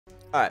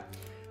Alright.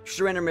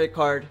 Surrender mid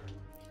card.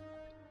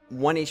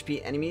 1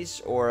 HP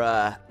enemies or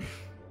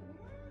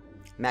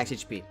max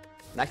HP.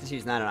 Max HP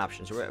is not an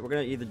option, so we're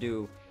gonna either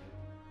do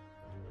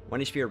 1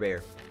 HP or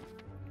rare.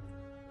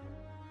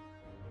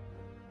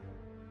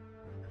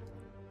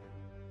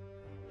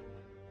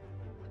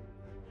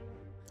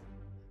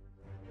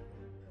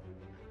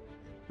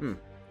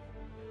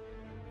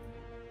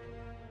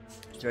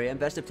 It's very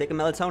investive. Take a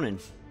melatonin.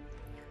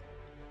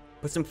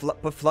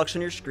 Put flux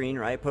on your screen,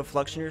 right? Put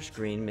flux on your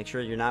screen. Make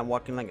sure you're not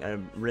walking like a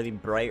really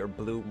bright or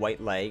blue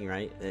white light,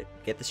 right?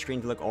 Get the screen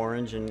to look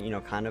orange and, you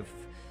know, kind of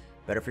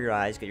better for your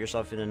eyes. Get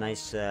yourself in a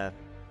nice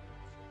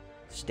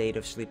state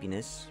of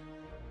sleepiness.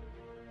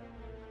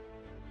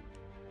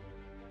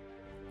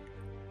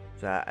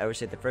 So I always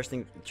say the first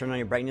thing, turn on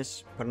your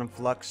brightness, put on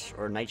flux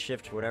or night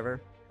shift,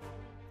 whatever.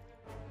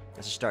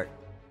 That's a start.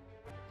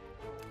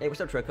 Hey, what's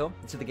up, Trico?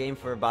 This is the game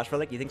for boss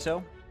relic. You think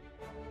so?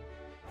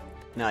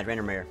 No, it's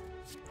random rare.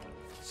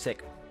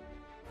 Sick.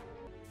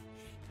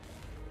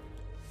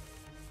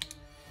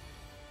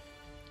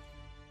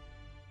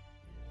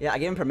 Yeah, I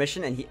gave him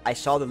permission, and I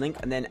saw the link,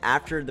 and then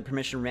after the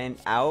permission ran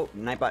out,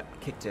 Nightbot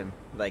kicked him.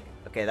 Like,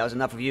 okay, that was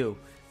enough of you.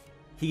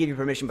 He gave you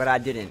permission, but I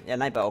didn't. Yeah,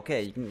 Nightbot,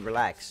 okay, you can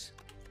relax.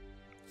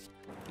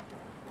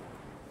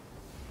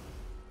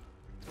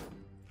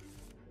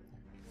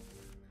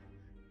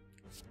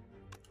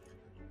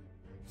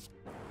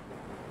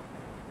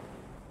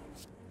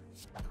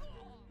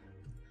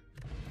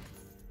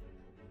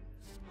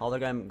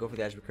 Hologram, go for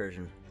the ice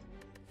recursion.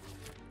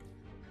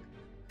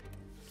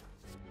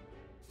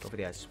 Go for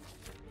the ice.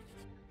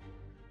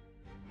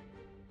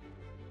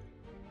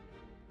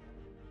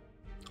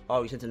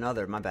 Oh, you sent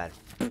another. My bad.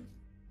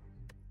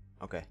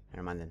 Okay,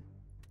 never mind then.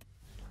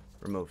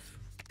 Remove.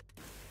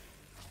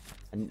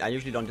 I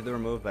usually don't do the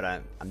remove, but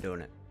I'm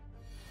doing it.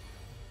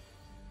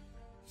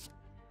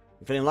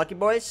 You feeling lucky,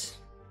 boys?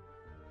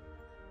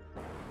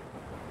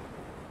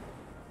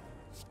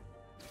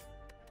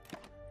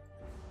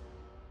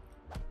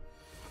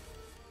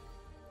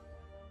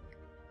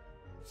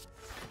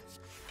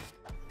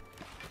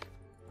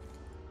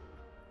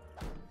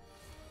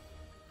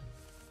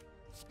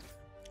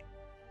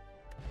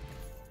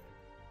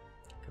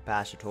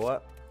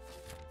 Capacitor.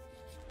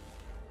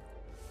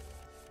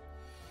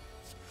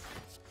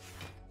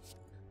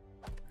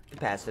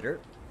 Capacitor.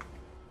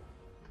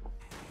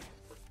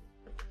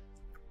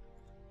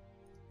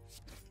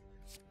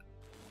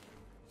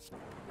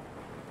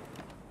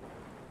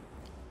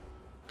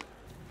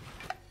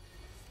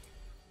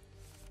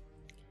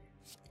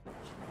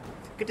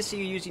 Good to see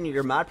you using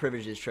your mod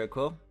privileges,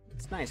 Troco.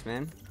 It's nice,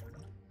 man.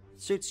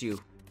 Suits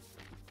you.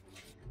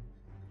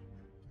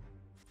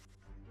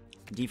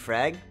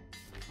 Defrag.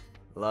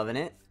 Loving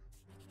it.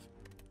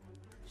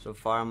 So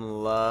far, I'm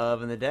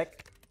loving the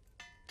deck.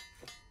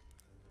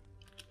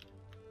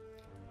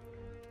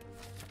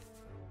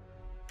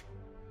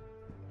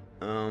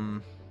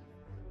 I'm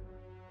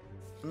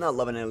not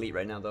loving an elite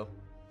right now, though.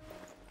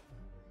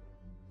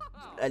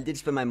 I did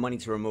spend my money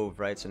to remove,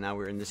 right? So now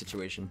we're in this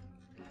situation.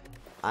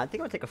 I think I'm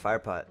gonna take a fire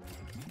pot.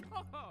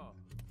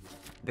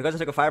 Because I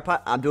took a fire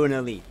pot, I'm doing an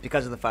elite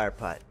because of the fire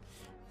pot.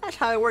 That's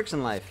how it works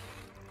in life.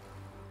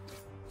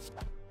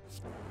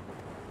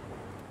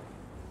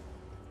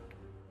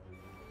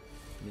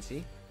 Let me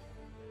see.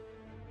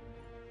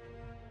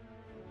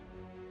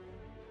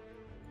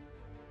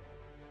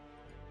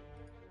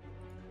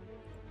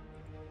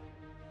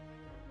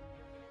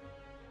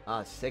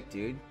 Ah, sick,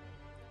 dude.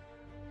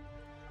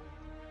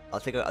 I'll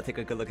take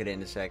a good look at it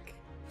in a sec.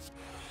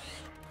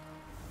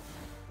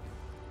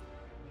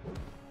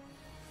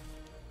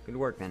 Good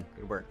work, man.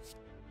 Good work.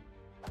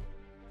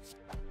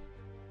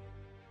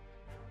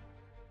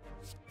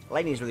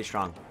 Lightning is really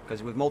strong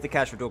because with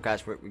multi-cast or dual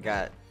cast, we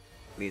got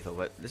lethal,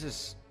 but this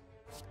is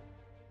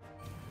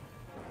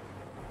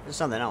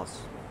something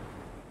else.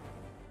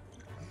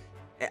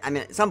 I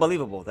mean, it's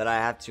unbelievable that I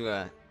have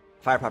to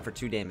fire pot for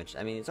 2 damage.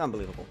 I mean, it's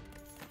unbelievable.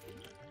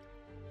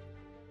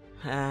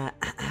 Wow,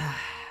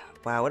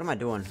 what am I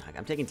doing?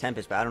 I'm taking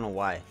Tempest, but I don't know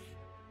why.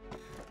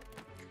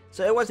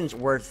 So it wasn't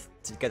worth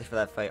to get for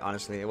that fight,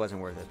 honestly. It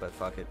wasn't worth it, but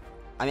fuck it.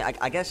 I mean,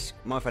 I guess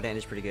modified hand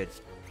is pretty good.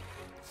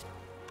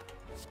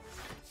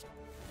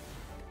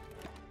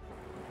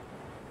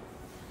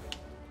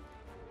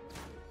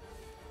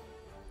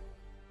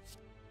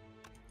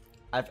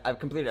 I've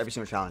completed every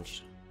single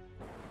challenge.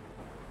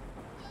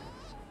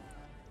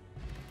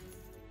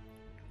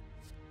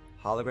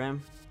 Hologram.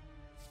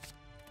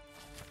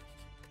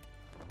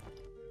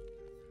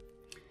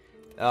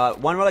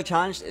 One relic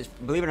challenge is,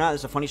 believe it or not,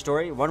 it's a funny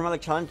story. One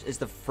relic challenge is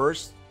the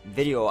first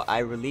video I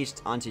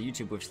released onto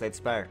YouTube with Slay the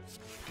Spire.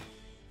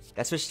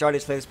 That's what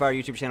started Slay the Spire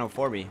YouTube channel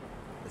for me.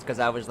 It's because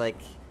I was like,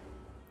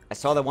 I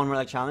saw the one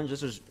relic challenge.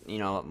 This was, you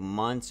know,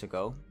 months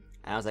ago,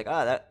 and I was like,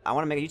 oh, I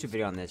want to make a YouTube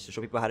video on this to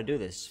show people how to do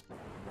this.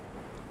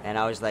 And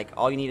I was like,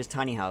 all you need is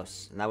tiny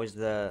house, and that was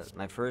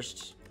my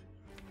first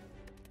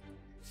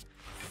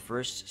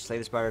Slay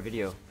the Spire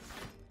video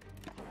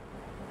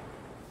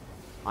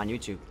on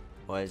YouTube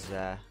was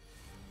that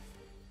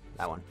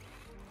one.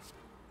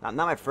 Not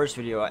my first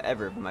video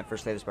ever, but my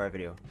first Slay the Spire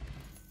video.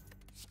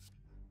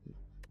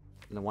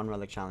 The 1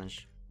 relic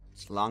challenge.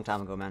 It's a long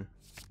time ago, man.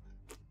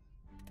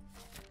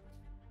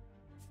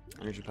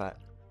 Energy pot.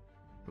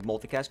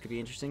 Multicast could be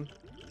interesting.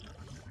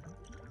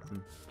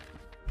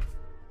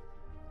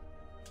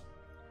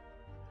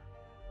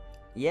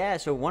 Yeah,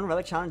 so 1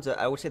 relic challenge,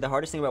 I would say the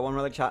hardest thing about 1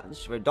 relic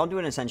challenge, don't do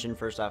an ascension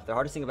first off. The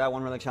hardest thing about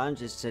 1 relic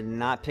challenge is to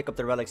not pick up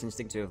the relics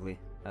instinctively.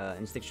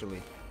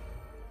 Instinctively.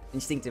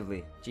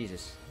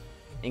 Jesus.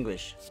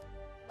 English.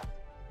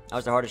 That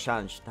was the hardest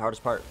challenge, the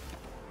hardest part.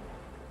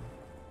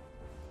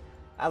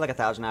 I had like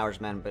 1,000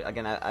 hours, man, but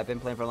again, I've been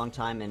playing for a long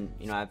time, and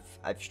you know,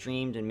 I've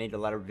streamed and made a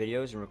lot of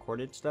videos and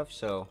recorded stuff,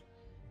 so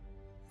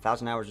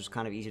 1,000 hours was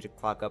kind of easy to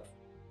clock up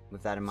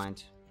with that in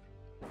mind.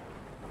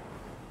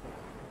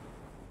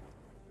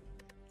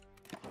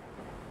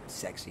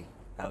 Sexy.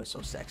 That was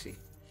so sexy.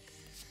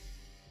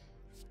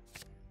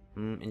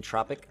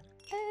 Entropic.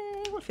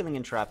 We're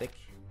feeling entropic.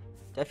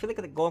 Do I feel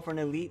like going for an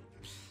elite?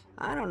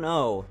 I don't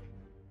know.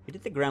 We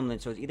did the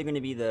gremlin, so it's either going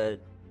to be the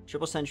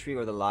triple sentry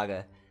or the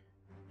Laga.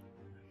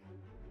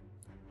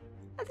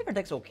 I think our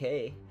deck's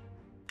okay.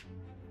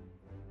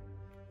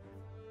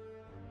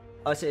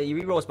 Oh, so you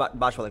reroll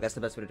Botch Relic, that's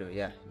the best way to do it,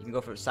 yeah. You can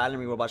go for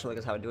silent reroll Botch Relic,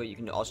 that's how I do it. You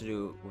can also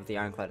do it with the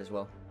Ironclad as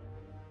well.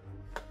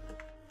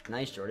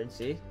 Nice, Jordan,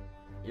 see?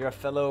 You're a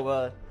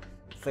fellow,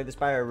 Slay the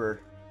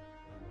Spire-er.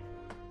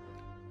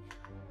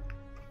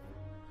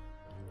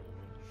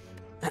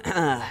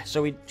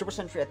 So we triple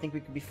sentry, I think we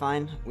could be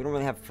fine. We don't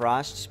really have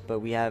frost, but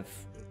we have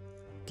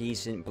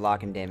decent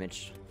block and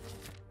damage.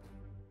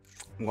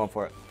 I'm going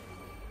for it.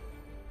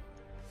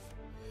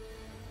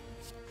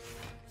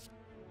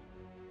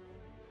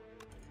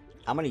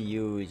 I'm gonna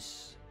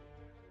use...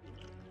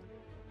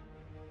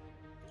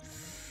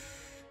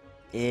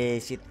 see,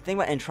 the thing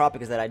about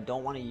Entropic is that I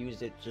don't want to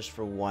use it just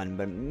for 1,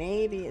 but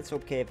maybe it's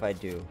okay if I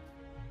do.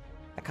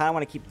 I kind of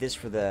want to keep this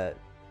for the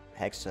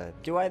Hexa.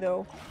 Do I,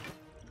 though?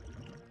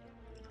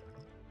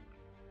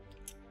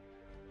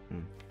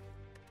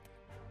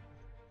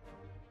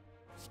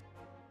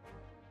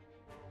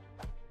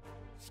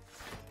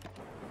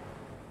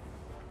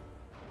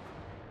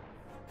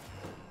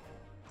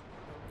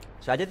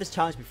 So I did this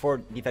challenge before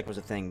Defect was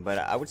a thing, but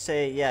I would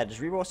say, yeah, just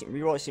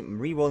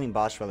re-rolling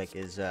Boss Relic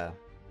is the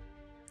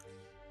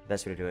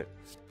best way to do it.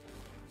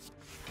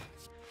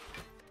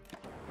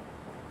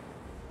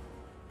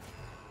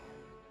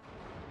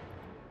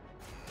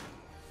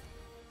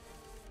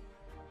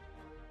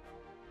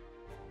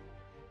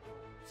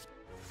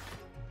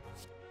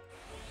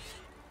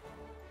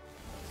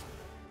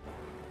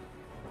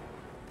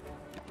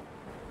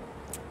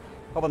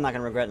 Hope I'm not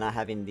gonna regret not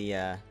having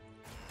the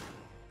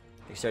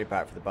dexterity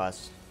part for the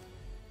boss.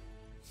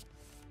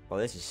 Well,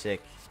 this is sick.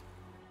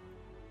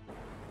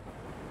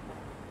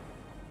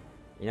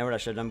 You know what I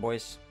should have done,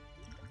 boys?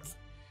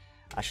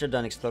 I should have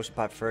done explosive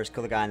pot first,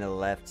 kill the guy on the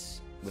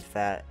left with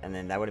that, and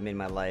then that would have made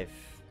my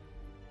life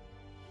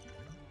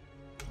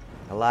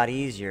a lot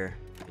easier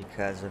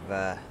because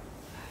of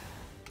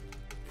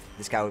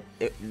this guy.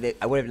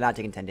 I would have not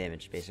taken 10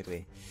 damage,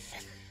 basically.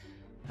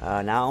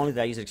 Not only did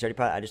I use the dexterity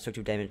pot, I just took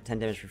 10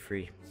 damage for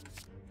free.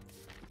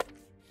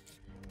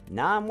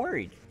 Now I'm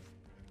worried.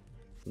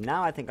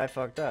 Now I think I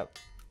fucked up.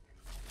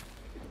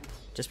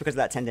 Just because of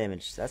that 10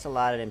 damage. That's a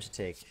lot of damage to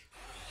take.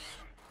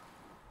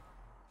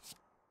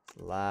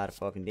 A lot of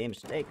fucking damage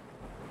to take.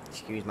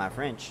 Excuse my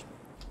French.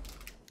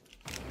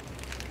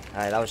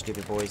 Alright, that was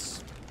stupid,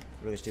 boys.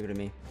 Really stupid of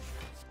me.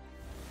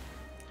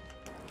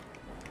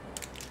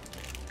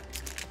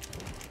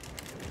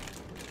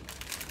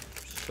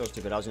 So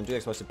stupid. I was gonna do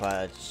explosive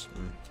pods.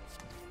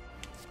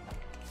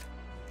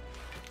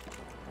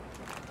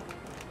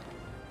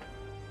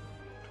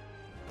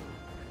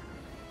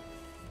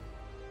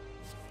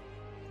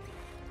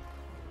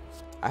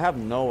 I have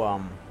no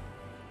I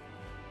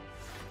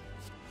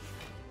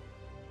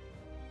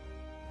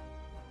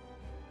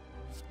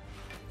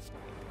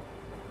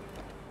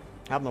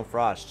have no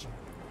frost.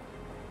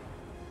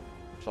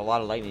 It's a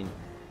lot of lightning.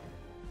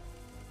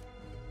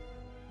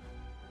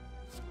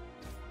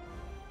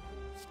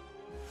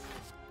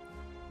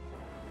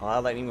 A lot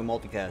of lightning with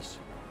multicast.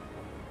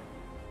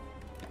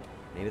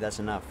 Maybe that's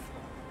enough.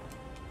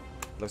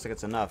 Looks like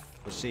it's enough.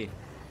 Let's see.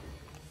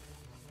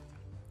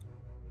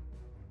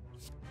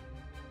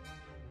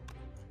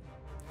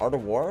 Art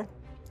of War?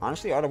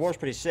 Honestly, Art of War is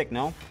pretty sick,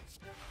 no?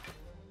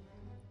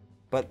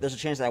 But there's a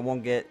chance that I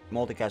won't get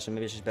multicast, so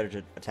maybe it's just better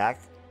to attack.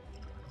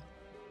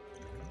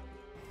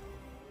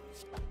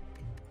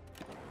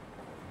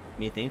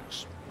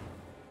 Methinks.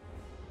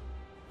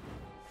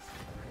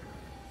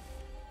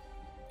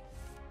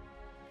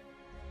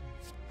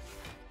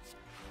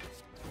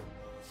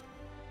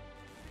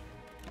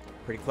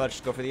 Pretty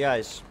clutch. Go for the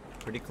eyes.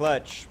 Pretty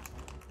clutch.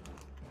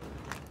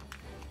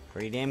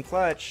 Pretty damn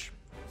clutch.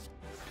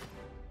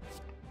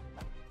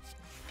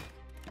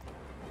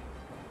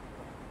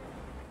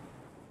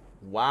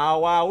 Wow,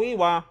 wow, wee,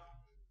 wow.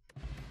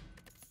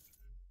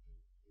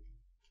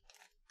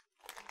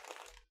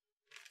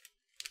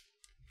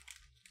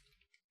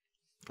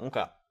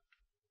 Okay.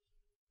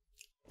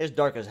 It's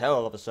dark as hell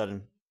all of a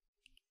sudden.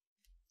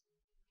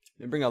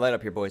 Let me bring a light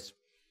up here, boys.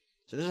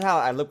 So this is how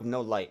I look with no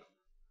light.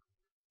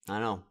 I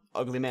know.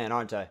 Ugly man,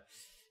 aren't I?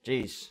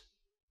 Jeez.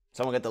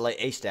 Someone get the light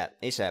ASAP.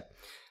 ASAP.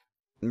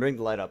 Let me bring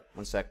the light up.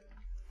 One sec.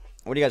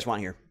 What do you guys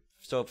want here?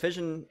 So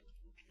fission,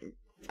 I'm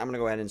going to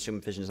go ahead and assume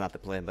fission is not the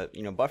play, but,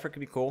 you know, buffer could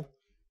be cool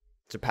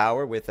to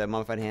power with a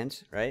mummified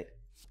hand, right?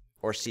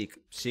 Or seek.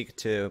 Seek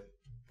to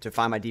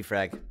find my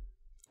defrag.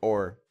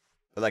 Or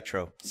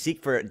electro.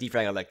 Seek for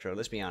defrag electro.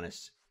 Let's be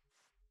honest.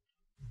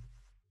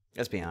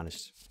 Let's be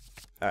honest.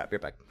 Alright, be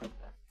right back.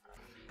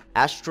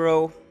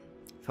 Astro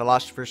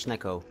Philosopher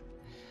Snecko.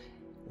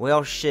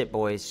 Well, shit,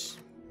 boys.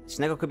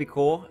 Snecko could be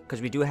cool,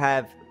 because we do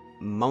have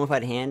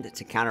Mummified Hand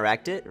to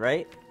counteract it,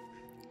 right?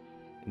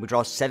 We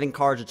draw 7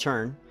 cards a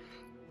turn,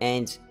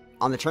 and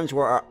on the turns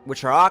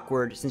which are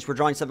awkward, since we're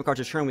drawing 7 cards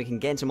a turn, we can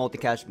get into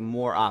multicast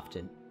more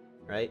often,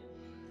 right?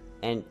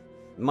 And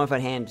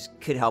Mummified Hand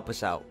could help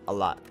us out a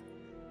lot.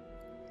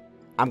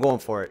 I'm going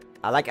for it.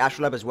 I like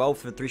Astrolab as well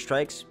for 3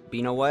 strikes, but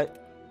you know what?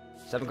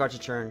 7 cards a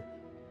turn,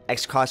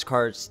 X cost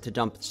cards to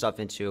dump stuff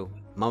into,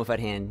 Mummified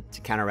Hand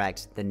to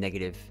counteract the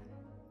negative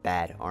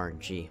bad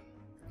RNG.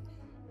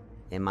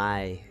 Am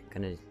I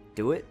gonna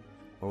do it?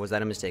 Or was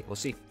that a mistake? We'll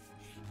see.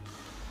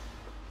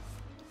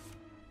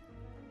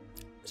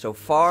 So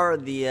far,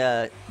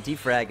 the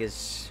defrag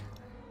is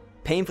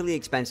painfully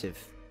expensive.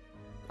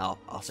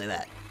 I'll say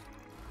that.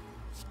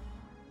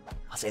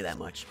 I'll say that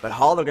much. But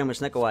hologram with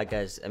Snecko Eye,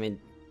 guys, I mean,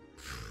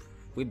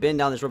 we've been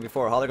down this road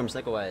before. Hologram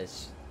Snecko Eye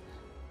is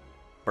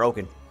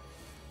broken.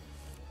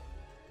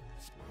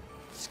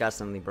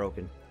 Disgustingly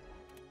broken.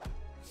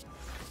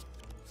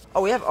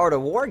 Oh, we have Art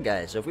of War,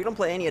 guys. So if we don't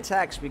play any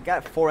attacks, we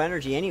got 4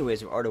 energy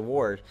anyways with Art of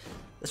War.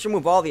 Let's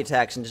remove all the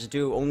attacks and just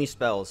do only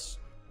spells.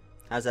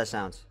 How's that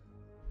sound?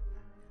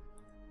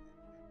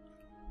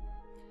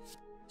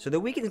 So the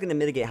weaken is going to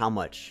mitigate how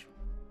much?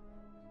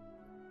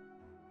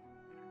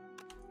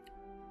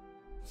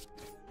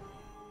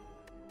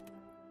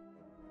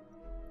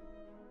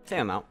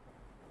 Same amount.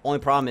 Only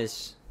problem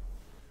is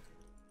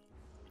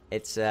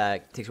it's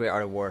takes away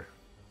Art of War.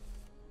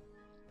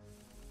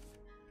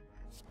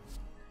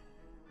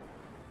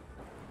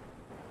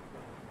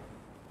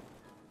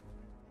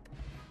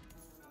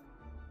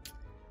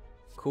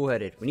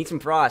 Cool-headed. We need some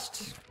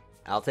frost.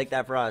 I'll take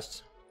that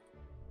frost.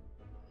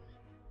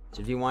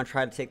 So do you want to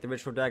try to take the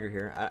ritual dagger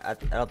here? I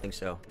don't think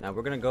so. Now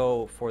we're gonna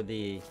go for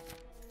the.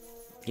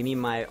 Give me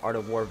my Art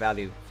of War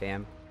value,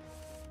 fam.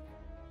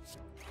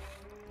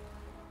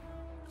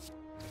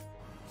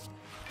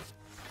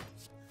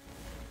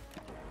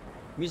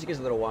 Music is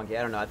a little wonky.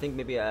 I don't know. I think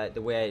maybe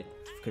the way I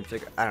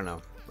configure. I don't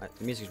know.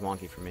 The music's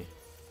wonky for me.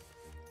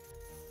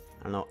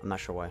 I don't know. I'm not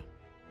sure why.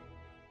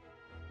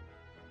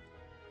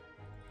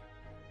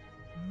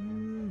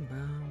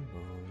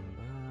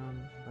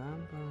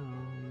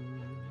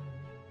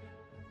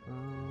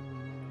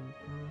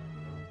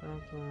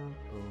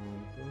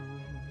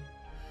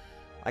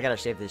 I gotta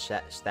shave this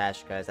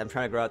stash, guys. I'm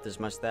trying to grow out this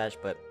mustache,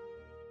 but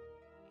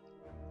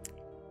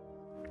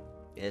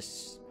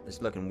it's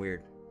looking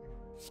weird.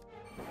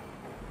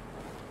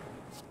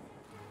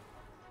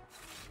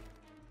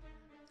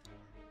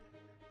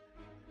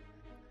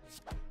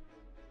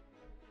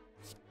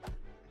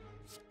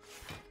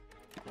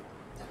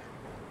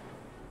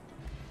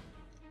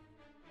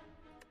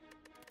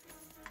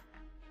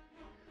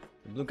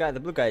 The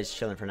blue guy is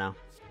chilling for now.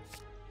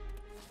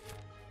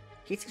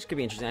 Heat could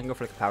be interesting. I can go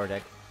for like a power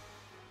deck.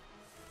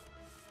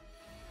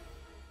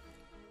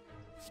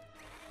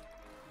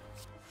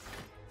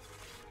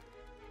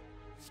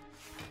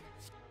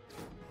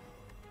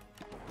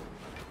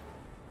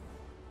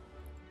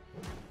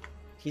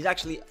 He's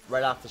actually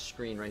right off the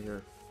screen right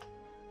here.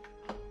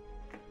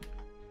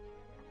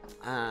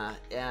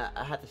 Yeah,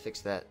 I had to fix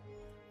that.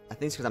 I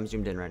think it's because I'm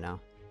zoomed in right now.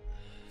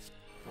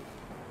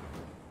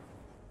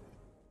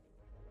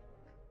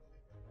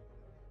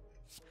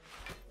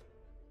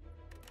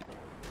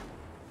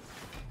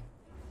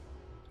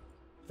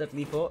 Step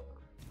Leaport.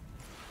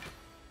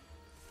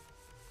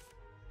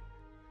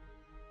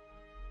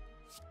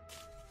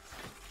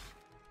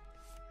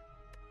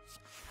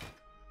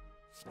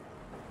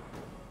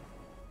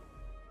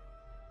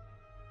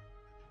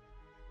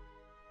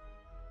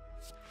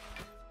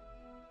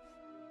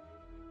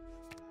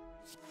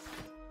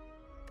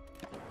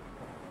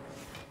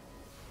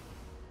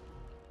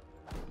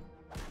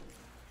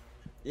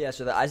 Yeah,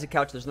 so the Isaac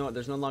couch, there's no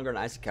longer an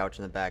Isaac couch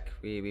in the back.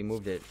 We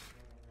moved it.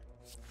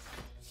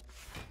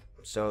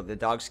 So the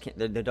dogs can't,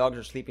 the dogs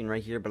are sleeping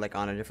right here, but like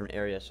on a different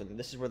area. So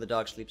this is where the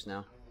dog sleeps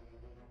now.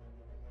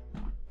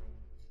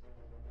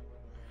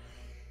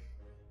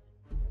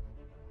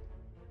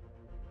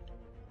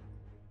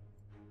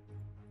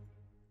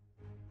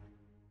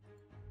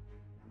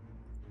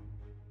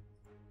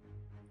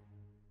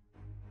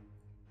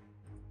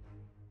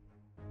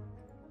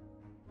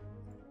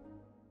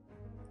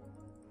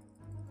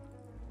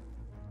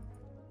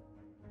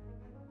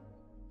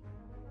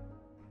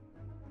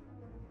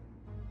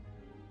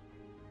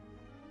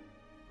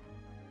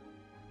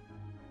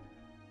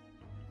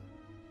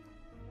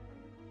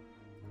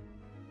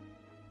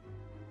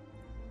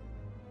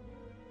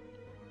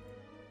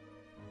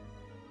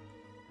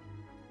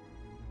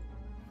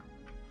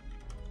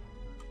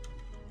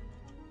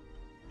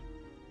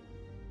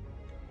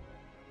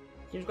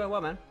 Team's going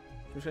well, man.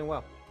 Team's going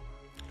well.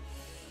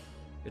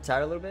 You're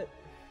tired a little bit?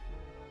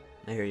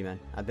 I hear you, man.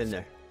 I've been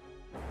there.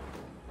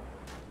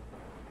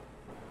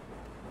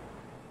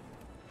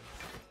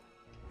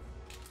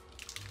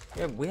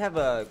 Yeah, we have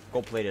a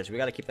gold plated, so we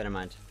gotta keep that in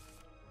mind.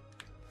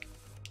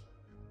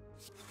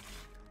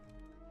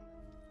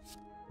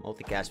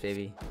 Multicast,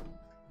 baby.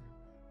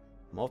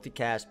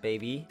 Multicast,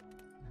 baby.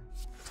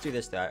 Let's do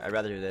this, though. I'd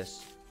rather do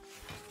this.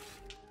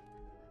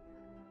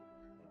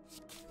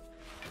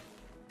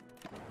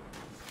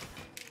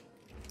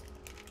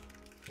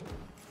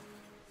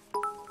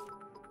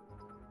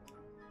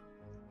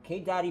 K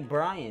Daddy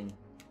Brian,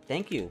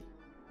 thank you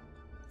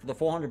for the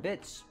 400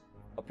 bits.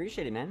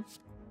 Appreciate it, man.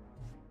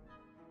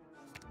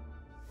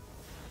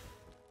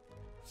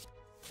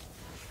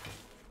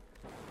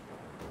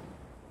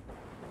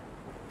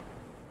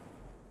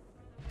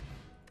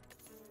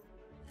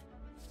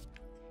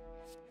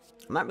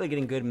 I'm not really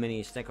getting good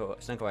many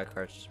snecko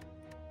cards.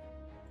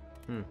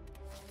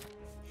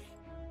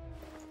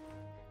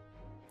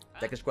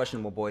 Deck is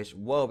questionable, boys.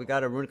 Whoa, we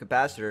got a runic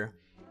capacitor.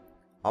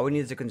 All we need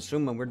is to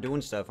consume them. We're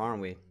doing stuff,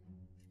 aren't we?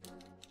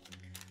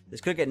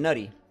 This could get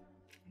nutty.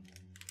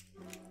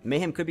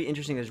 Mayhem could be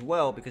interesting as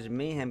well, because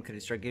Mayhem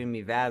could start giving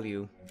me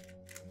value.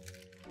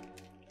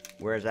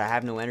 Whereas I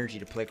have no energy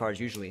to play cards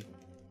usually.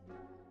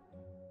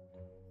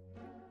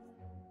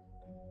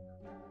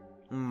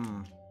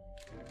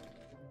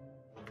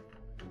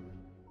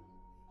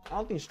 I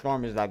don't think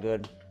Storm is that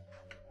good.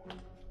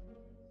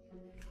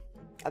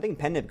 I think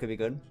Pendant could be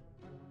good.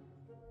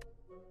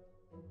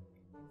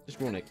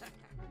 Just Runic.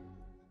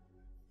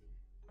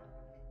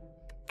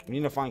 We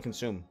need to find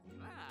Consume.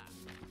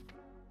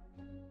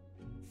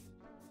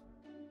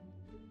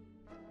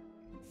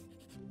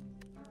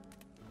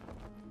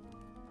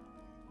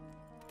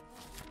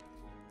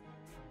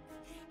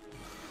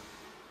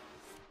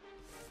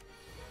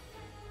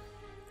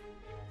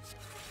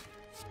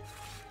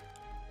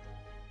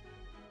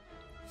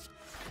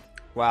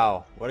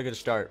 Wow, what a good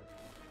start.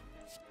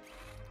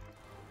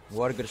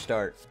 What a good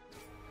start.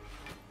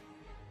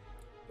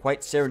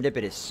 Quite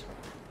serendipitous.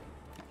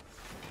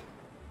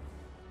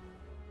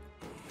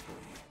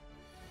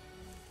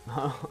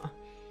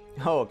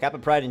 Oh, Kappa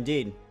Pride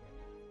indeed.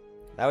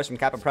 That was some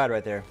Kappa Pride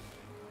right there.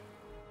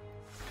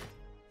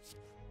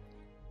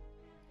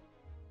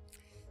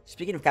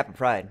 Speaking of Kappa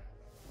Pride,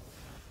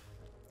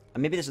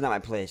 maybe this is not my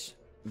place,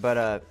 but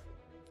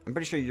I'm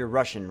pretty sure you're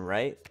Russian,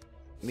 right?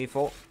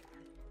 Meatful?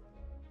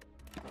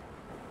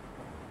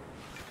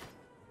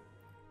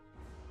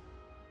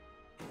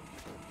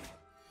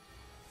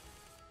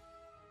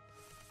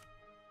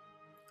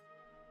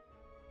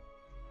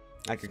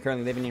 Like you're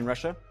currently living in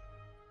Russia?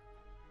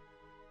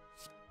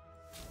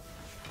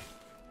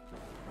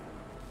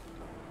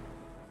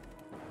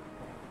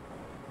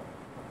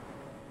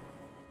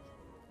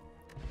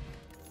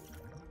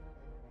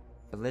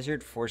 A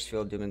lizard, force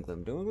field, doom and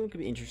gloom. Doom and gloom could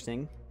be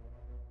interesting.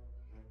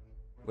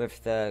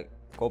 With the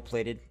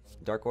gold-plated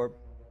dark orb.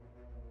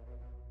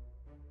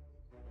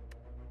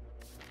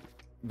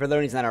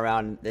 Verloni's not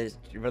around.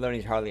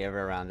 Verloni's hardly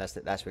ever around. That's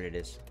what it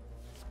is.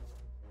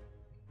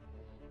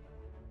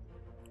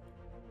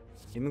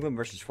 Doom and gloom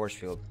versus force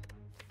field.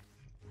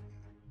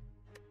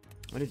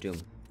 What a Doom.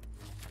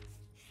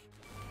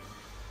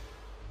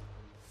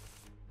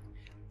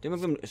 Doom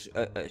and gloom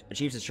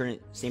achieves the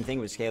same thing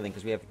with scaling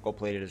because we have gold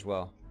plated as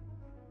well.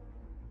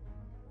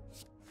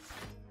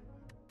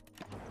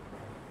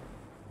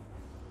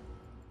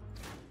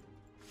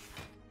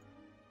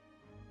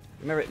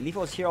 Remember,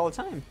 Lethal's here all the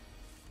time.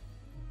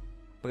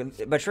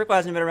 But Trickle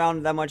hasn't been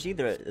around that much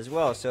either as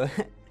well, so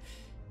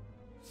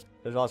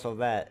there's also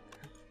that.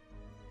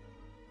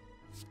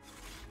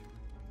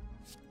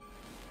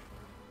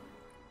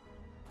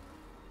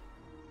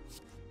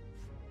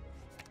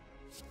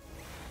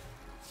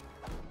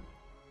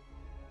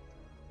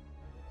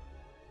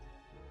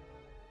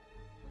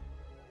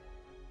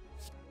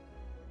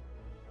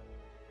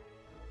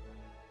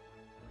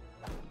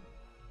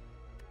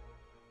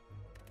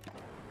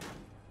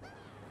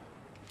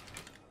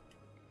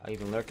 Are you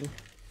even lurking?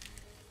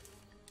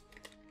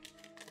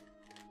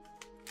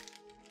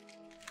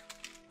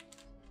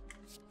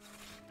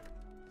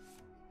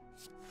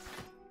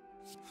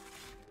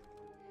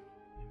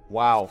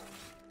 Wow.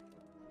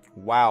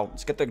 Wow.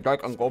 Let's get the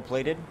dark on gold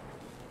plated.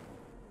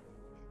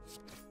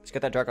 Let's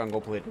get that dark on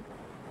gold plated.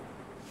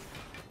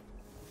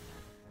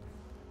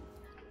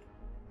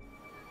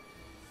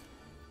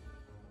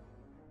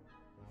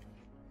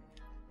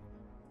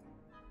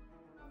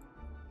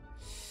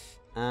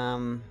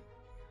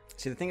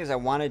 See, the thing is, I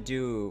want to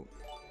do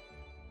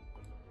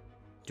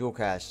dual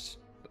casts.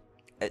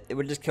 It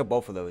would just kill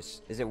both of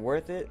those. Is it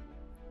worth it?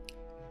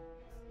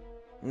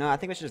 No, I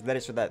think we should just let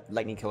it so that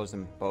lightning kills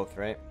them both,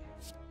 right?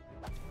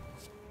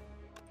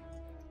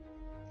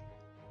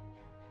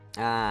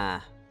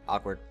 Ah,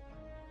 awkward.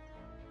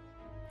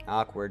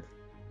 Awkward.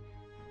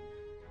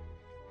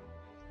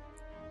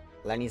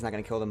 Lightning's not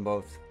gonna kill them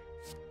both.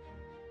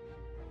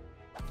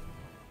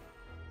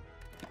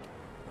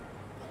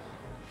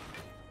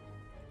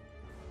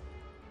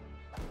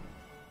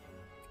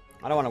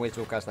 I don't want to waste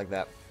dual cast like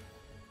that.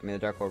 I mean, the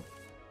Dark Orb.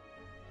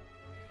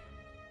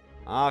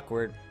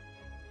 Awkward.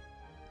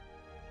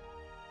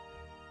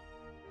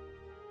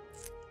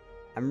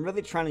 I'm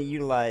really trying to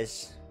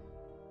utilize...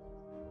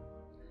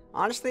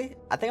 Honestly,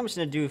 I think I'm just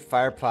going to do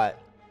Fire Pot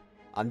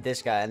on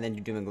this guy and then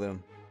do Doom and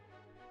Gloom.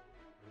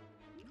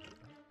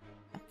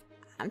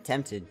 I'm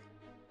tempted.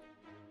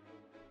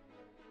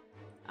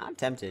 I'm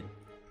tempted.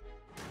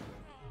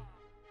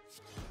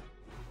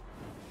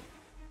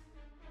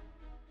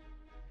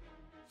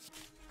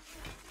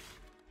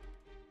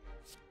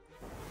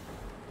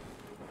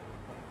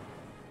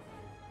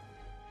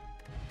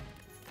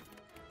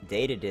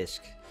 Data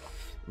disk.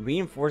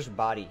 Reinforced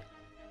body.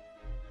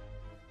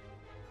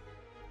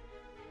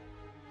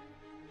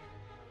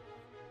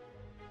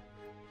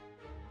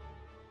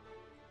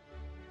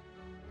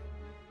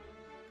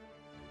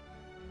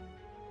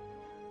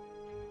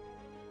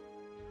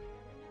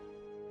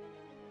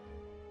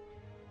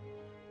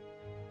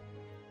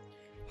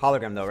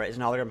 Hologram though, right?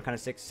 Isn't hologram kind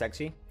of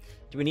sexy?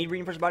 Do we need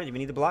reinforced body? Do we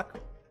need the block?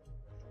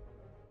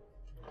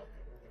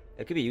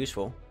 It could be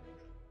useful.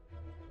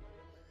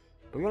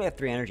 But we only have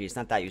 3 energy. It's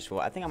not that useful.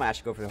 I think I'm gonna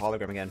actually go for the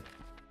hologram again.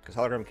 Because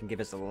hologram can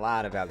give us a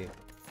lot of value.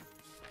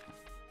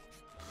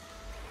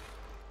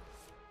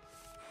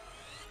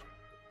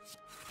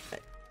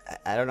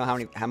 I don't know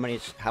how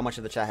much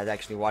of the chat has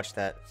actually watched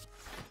that.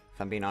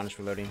 If I'm being honest,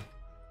 reloading.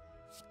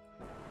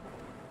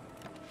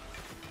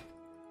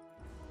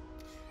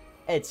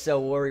 It's so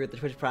worried with the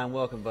Twitch Prime.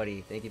 Welcome,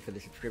 buddy. Thank you for the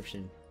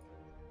subscription.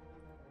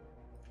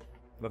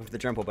 Welcome to the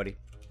Dremple, buddy.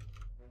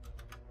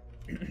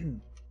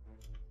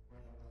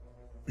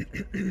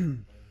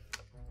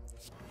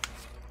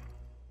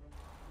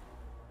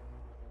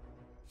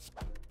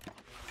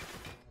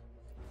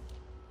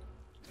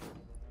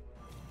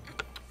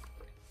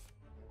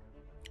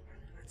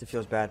 It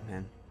feels bad,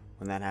 man,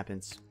 when that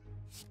happens.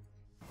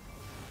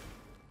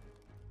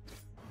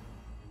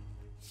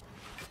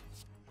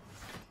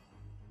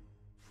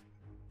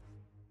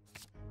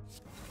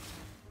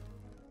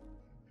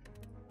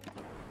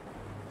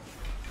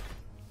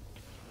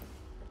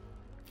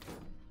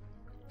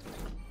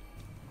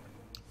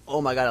 Oh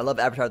my god, I love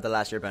Avatar The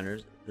Last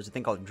Airbender. There's a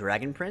thing called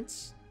Dragon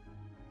Prince?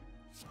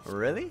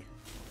 Really?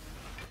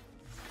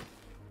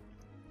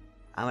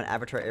 I'm an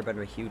Avatar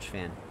Airbender huge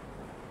fan.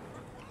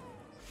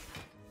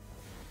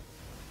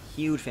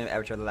 Huge fan of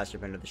Avatar The Last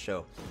Airbender, the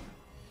show.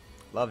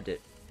 Loved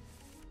it.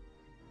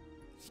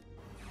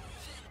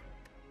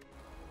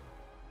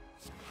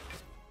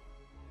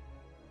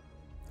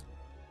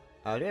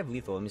 Do I have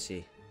lethal? Let me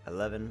see.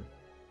 11,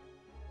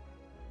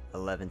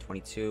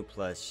 22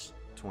 plus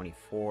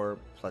 24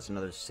 plus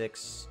another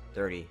 6,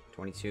 30.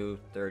 22,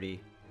 30.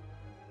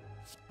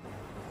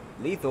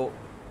 Lethal.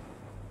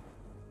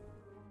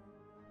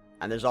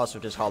 And there's also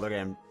just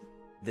hologram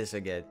this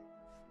again.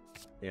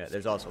 Yeah,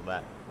 there's also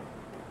that.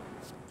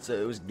 So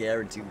it was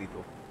guaranteed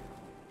lethal.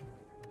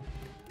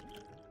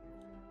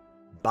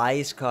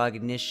 Bias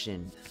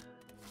cognition.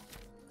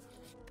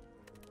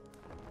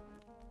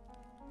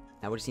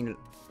 Now we're seeing an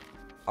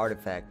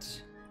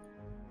artifact.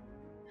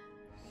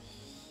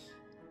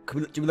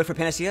 Do we look for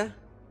Panacea?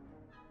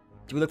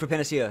 Do we look for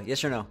Panacea?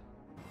 Yes or no?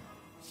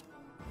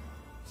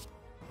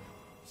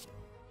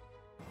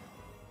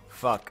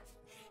 Fuck.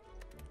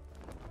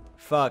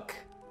 Fuck.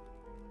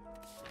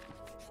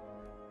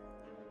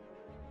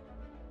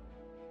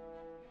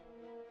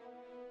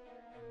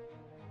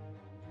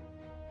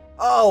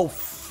 Oh,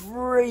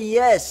 free,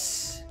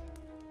 yes.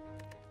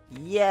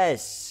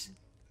 Yes.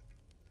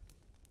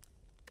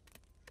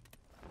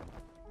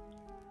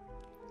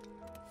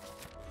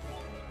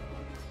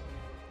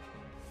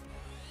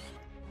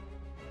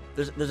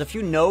 There's a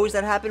few no's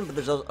that happen, but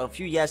there's a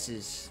few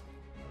yeses.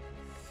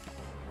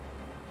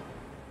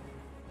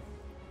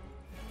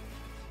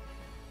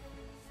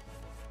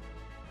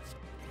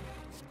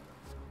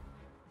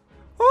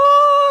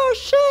 Oh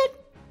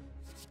shit!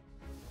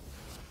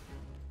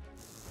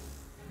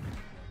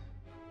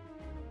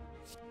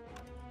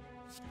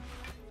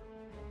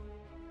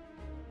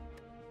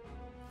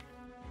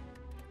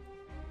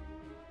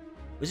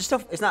 Is it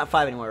still? It's not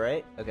 5 anymore,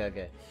 right? Okay,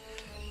 okay.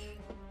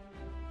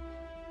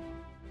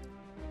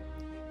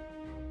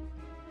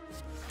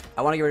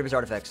 I want to get rid of his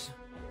artifacts.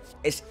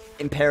 It's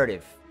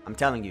imperative. I'm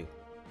telling you.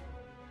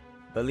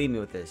 Believe me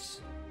with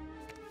this.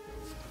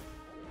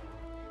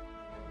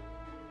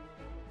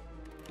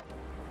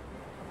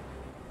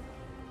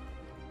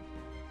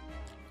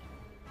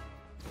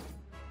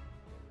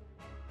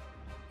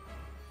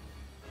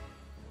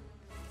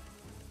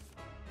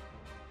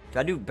 Do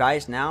I do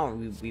bias now, or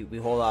we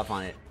hold off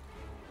on it?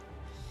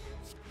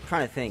 I'm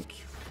trying to think.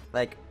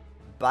 Like,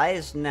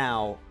 bias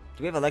now.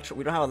 Do we have electro?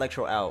 We don't have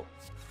electro out.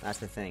 That's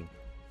the thing.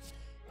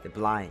 The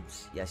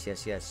blinds. Yes,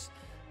 yes, yes.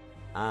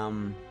 I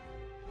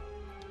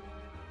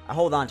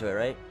hold on to it,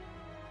 right?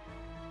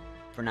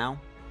 For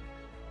now.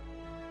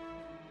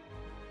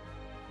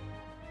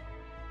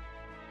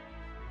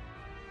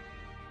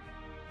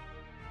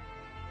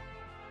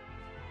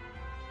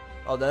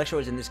 Oh, the electro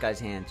is in this guy's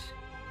hands.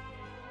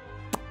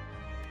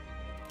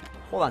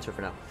 Hold on to it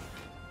for now.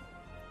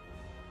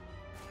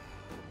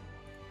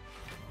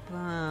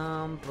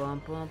 Bum,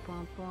 bum, bum,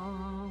 bum,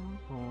 bum,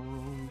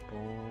 bum,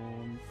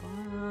 bum,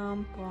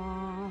 bum,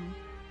 bum.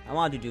 I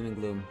want to do Doom and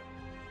Gloom.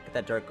 Get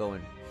that dark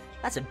going.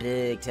 That's a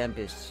big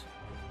Tempest.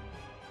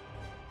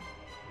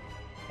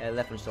 Yeah, I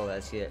left install that. I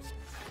see it.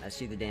 I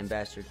see the damn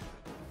bastard.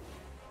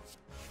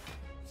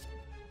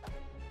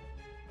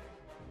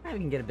 Alright, we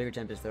can get a bigger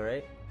Tempest though,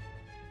 right?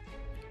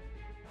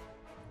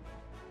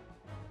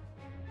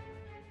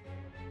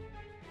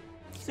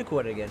 It's a cool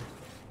one again.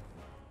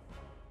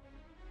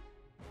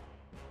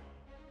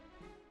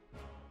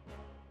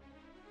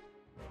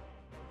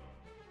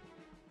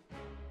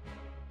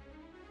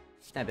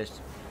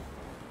 Tempest.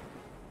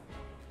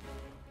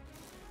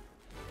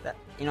 That,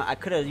 you know, I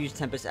could have used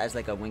Tempest as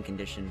like a win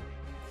condition.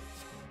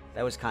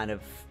 That was kind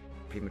of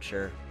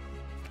premature.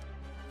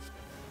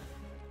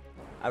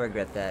 I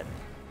regret that.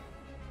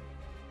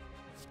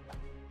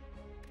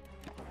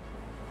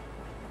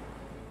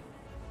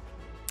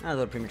 A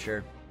little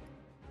premature.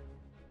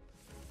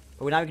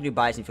 But now we can do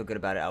buys and feel good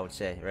about it, I would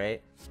say,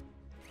 right?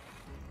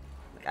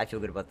 Like, I feel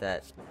good about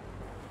that.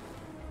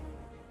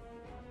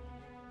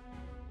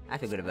 I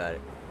feel good about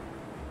it.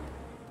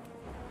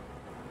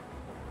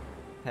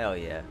 Hell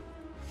yeah.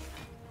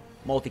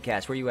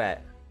 Multicast, where you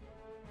at?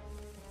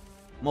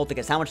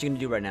 Multicast, how much are you gonna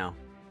do right now?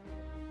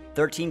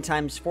 13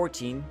 times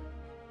 14.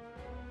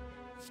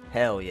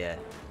 Hell yeah.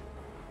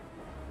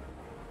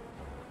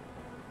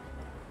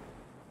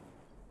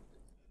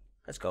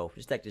 Let's go.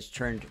 This deck just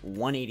turned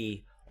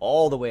 180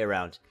 all the way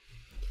around.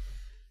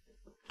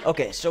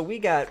 Okay, so we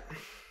got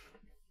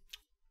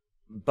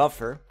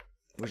Buffer,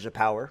 which is a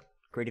power.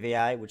 Creative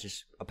AI, which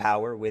is a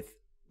power with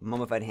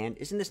Mummified Hand.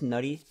 Isn't this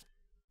nutty?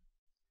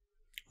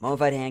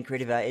 Mummified Hand,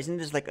 Creative AI. Isn't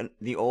this like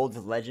the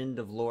old legend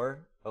of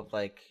lore of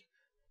like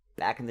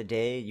back in the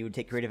day? You would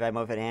take Creative AI,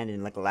 Mummified Hand,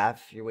 and like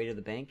laugh your way to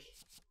the bank.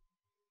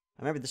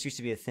 I remember this used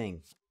to be a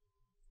thing.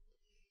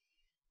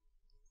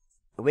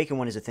 Awaken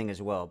one is a thing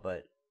as well,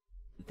 but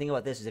the thing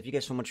about this is if you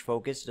get so much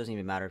focus, it doesn't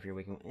even matter if you're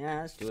Awaken. Yeah,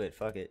 let's do it.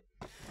 Fuck it.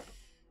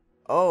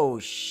 Oh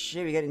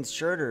shit, we got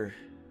Inserter.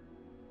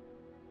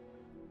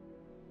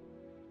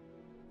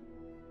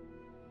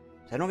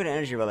 So I don't get an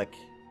energy relic.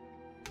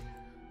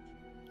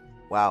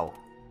 Wow.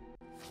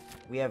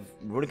 We have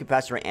Rotor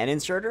Capacitor and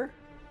Inserter?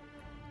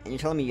 And you're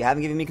telling me you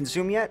haven't given me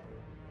Consume yet?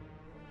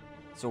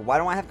 So why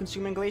don't I have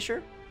Consume and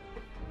Glacier?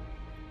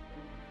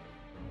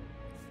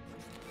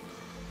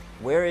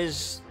 Where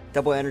is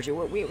double energy?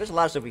 There's a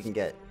lot of stuff we can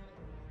get.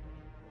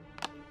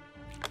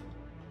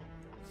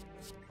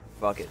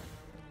 Fuck it.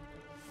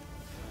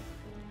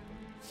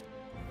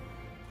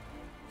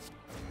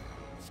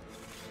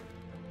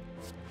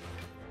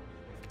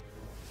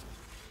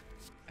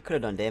 I could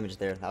have done damage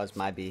there. That was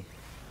my B.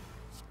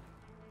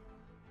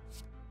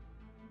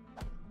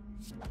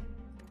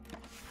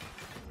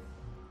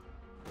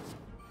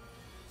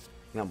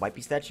 You want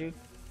Wipey statue?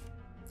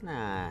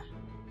 Nah.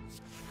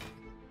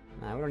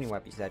 Nah, we don't need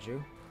Wipey statue.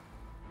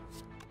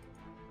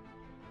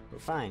 We're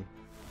fine.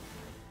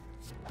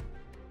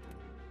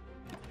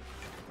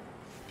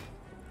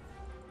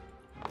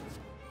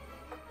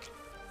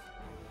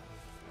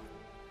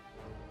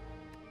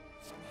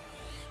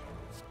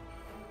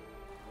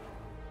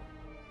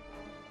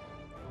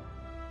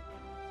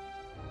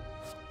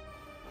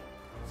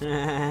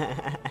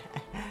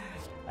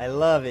 I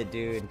love it,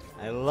 dude.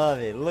 I love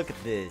it. Look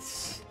at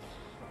this.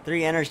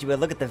 3 energy, but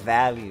look at the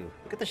value.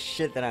 Look at the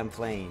shit that I'm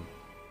playing.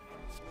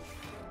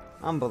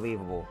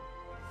 Unbelievable.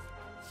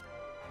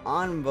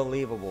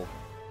 Unbelievable.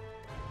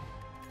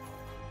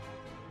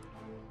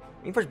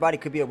 Reinforced body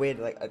could be a way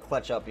to like a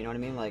clutch up, you know what I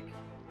mean? Like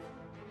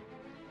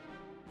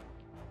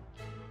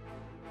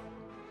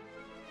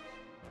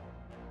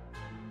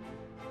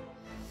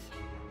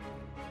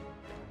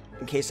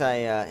in case I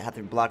have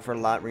to block for a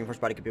lot, Reinforced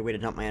body could be a way to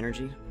dump my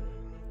energy.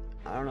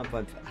 I don't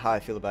know how I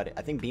feel about it.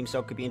 I think Beam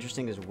Cell could be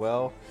interesting as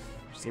well.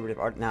 Just get rid of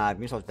art. Nah,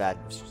 Beam Cell's bad.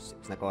 It's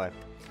not going.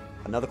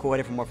 Another cool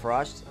idea for more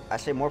Frost. I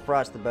say more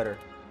Frost the better.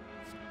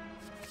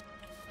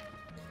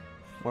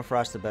 More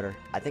Frost the better.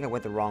 I think I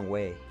went the wrong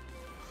way.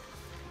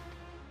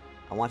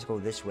 I want to go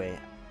this way.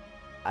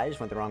 I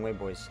just went the wrong way,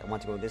 boys. I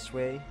want to go this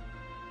way.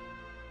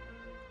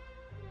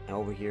 And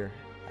over here.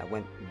 I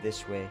went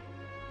this way.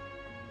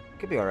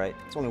 Could be alright.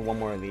 It's only one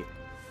more elite.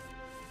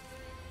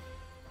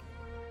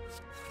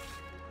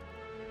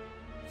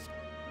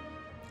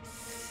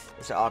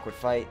 It's an awkward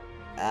fight.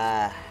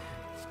 Ah.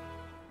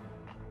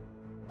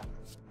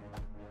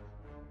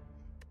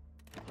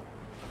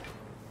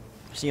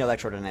 See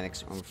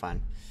electrodynamics. I'm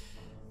fine.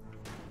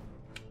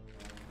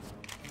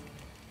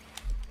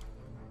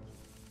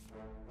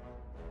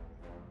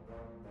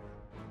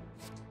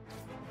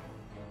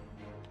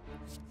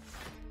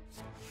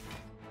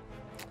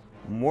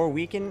 More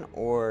weaken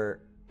or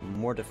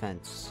more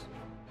defense?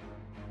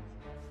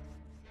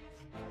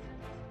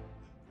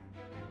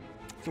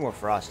 I think more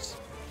frost.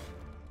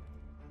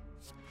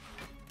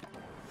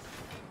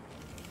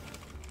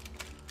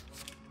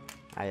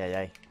 Ay, ay,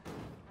 ay.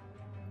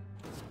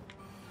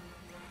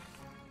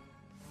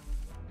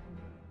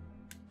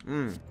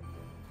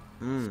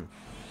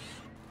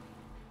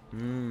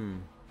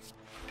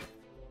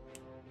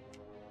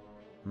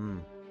 Hmm.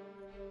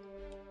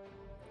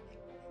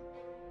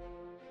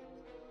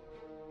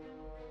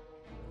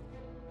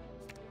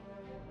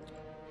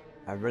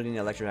 I really need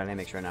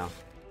electrodynamics right now.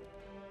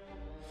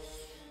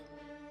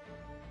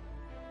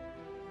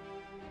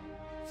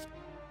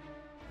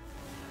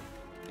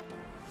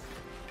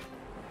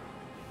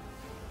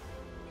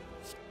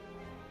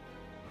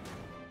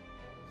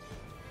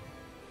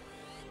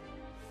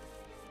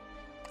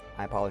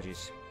 My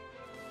apologies.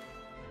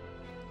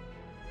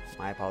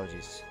 My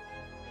apologies.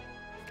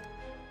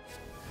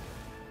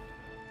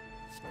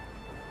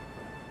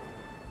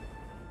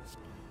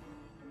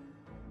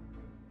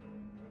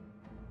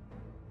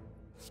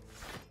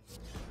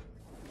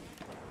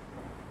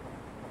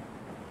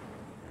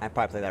 I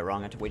probably played that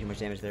wrong. I took way too much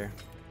damage there.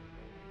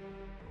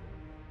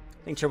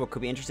 I think Turbo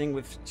could be interesting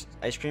with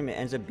Ice Cream. It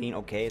ends up being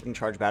okay. I think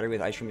Charge Battery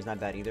with Ice Cream is not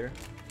bad either.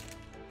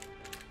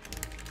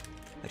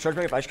 Like, Charge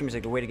Battery with Ice Cream is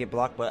like a way to get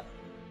blocked, but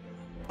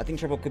I think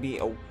Turbo could be...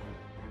 Oh.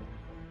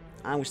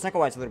 With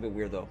Snecko it's a little bit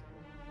weird, though.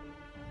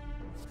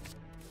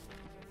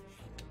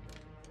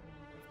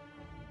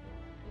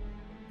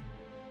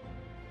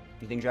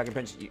 You think Dragon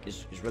Prince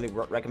is really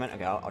recommend?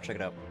 Okay, I'll check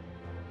it out.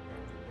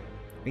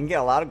 We can get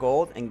a lot of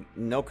gold and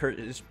no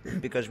curses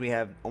because we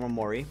have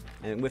Omamori.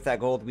 And with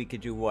that gold, we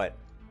could do what?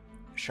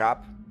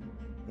 Shop.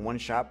 One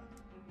shop.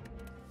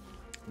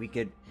 We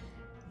could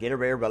get a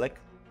rare relic.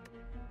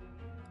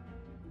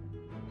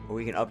 Or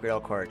we can upgrade all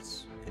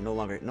cards. And no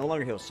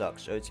longer he'll suck.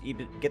 So it's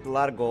either get a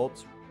lot of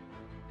gold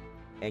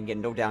and get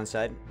no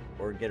downside,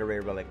 or get a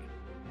rare relic.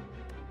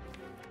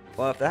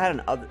 Well, if I had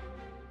an other...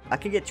 I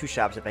could get 2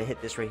 shops if I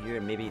hit this right here,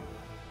 and maybe...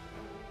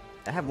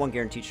 I have 1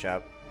 guaranteed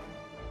shop.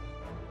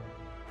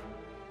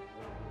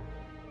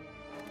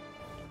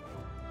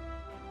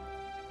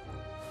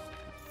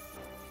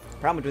 The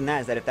problem with doing that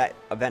is that if that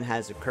event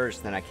has a curse,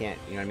 then I can't,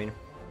 you know what I mean?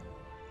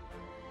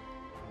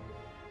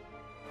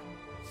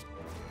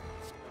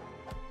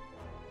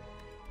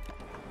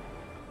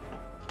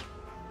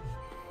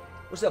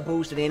 What's up,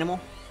 boosted animal?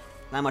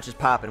 Not much is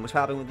popping. What's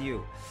popping with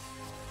you?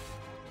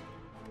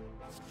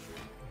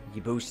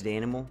 You boosted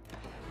animal?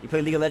 You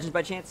play League of Legends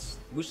by chance?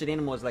 Boosted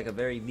animal is like a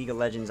very League of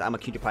Legends, I'm a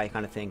cutie pie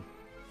kind of thing.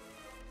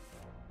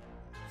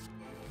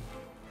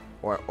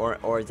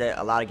 Or is that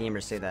a lot of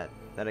gamers say that?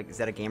 Is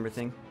that a gamer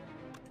thing?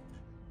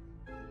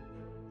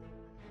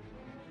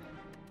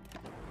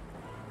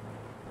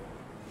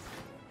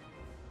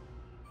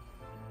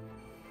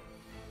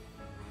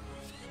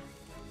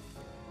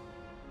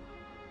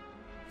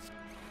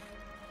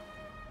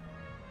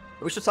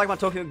 Are we still talking about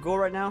Tokyo Ghoul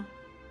right now?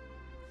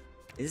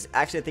 Is this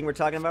actually a thing we're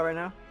talking about right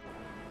now?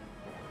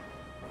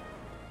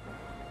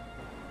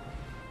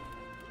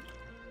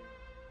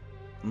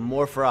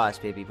 More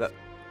Frost, baby. But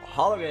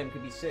Hologram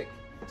could be sick.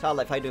 Todd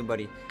Life, how you doing,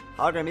 buddy?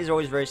 Hologram is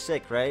always very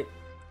sick, right?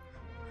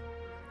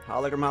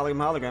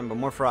 Hologram. But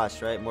more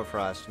Frost, right? More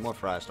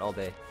Frost all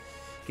day.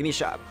 Give me a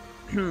shot.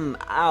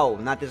 Ow,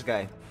 not this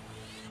guy.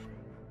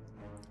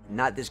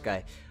 Not this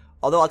guy.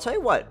 Although, I'll tell you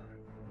what.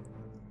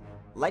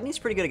 Lightning's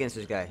pretty good against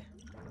this guy.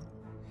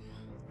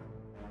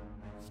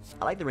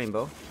 I like the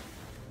Rainbow.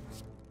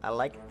 I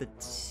like the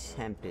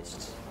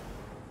Tempest.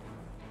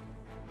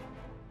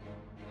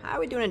 How are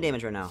we doing in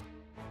damage right now?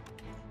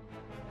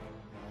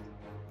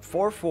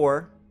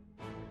 4-4.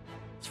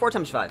 It's 4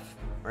 times 5.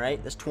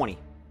 Alright, that's 20.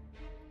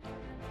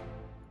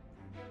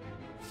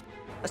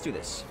 Let's do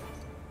this.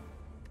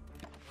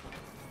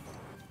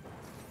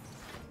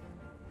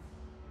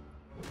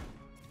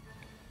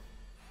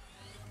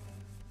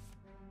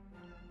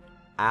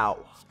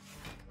 Ow.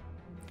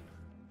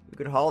 We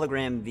could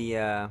hologram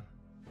the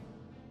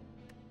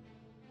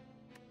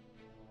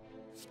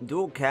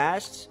dual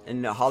cast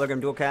and the hologram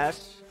dual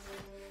cast.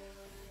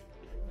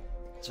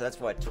 So that's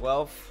what,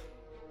 12?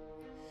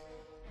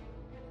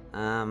 We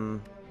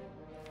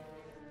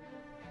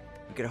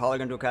could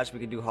hologram dual cast, we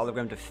could do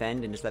hologram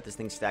defend and just let this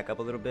thing stack up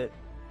a little bit.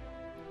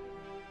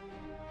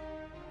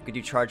 We could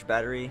do charge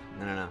battery.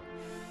 No.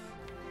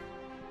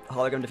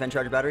 Hologram defend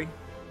charge battery.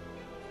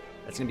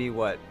 That's gonna be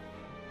what?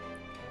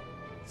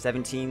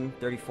 17,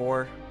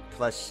 34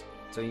 plus,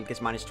 so he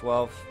gets minus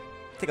 12.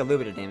 Take a little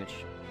bit of damage.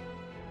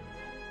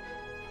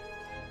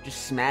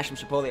 Just smash some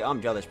Chipotle. Oh,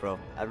 I'm jealous, bro.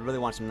 I really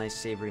want some nice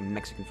savory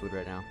Mexican food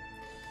right now.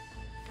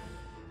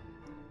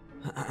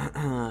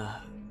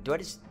 Do I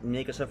just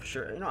make us up for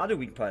sure? You know, I'll do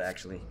weak pot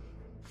actually.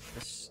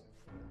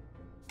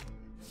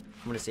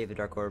 I'm gonna save the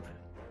Dark Orb.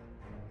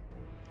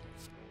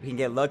 We can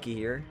get lucky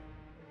here.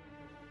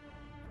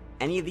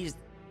 Any of these,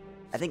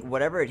 I think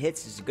whatever it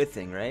hits is a good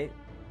thing, right?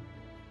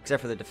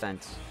 Except for the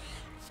defense.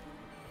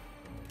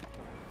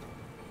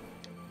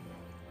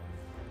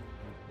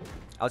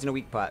 I was in a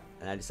weak pot,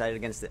 and I decided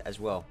against it as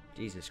well.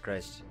 Jesus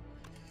Christ.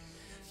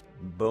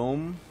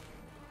 Boom.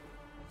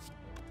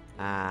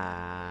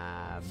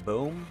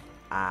 Boom.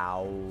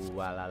 Ow.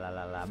 La la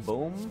la la.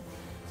 Boom.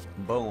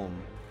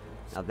 Boom.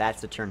 Now that's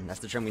the turn. That's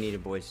the turn we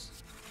needed, boys.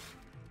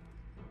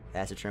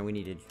 That's the turn we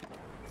needed.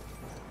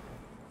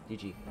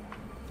 GG.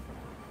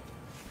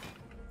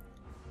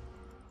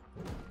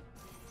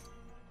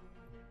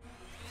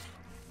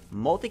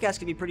 Multicast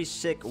can be pretty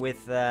sick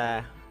with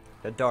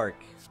The dark.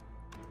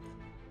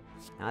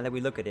 Now that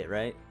we look at it,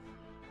 right?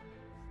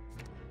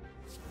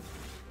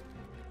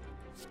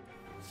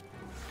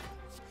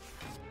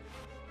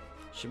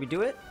 Should we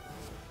do it?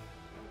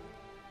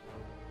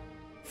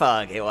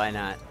 Fuck it, why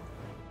not?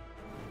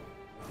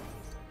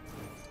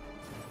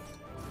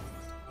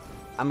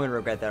 I'm gonna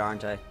regret that,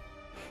 aren't I?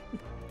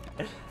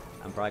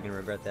 I'm probably gonna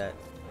regret that.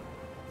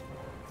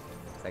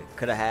 It's like,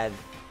 could have had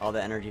all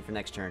the energy for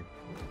next turn.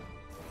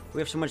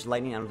 We have so much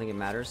lightning, I don't think it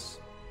matters.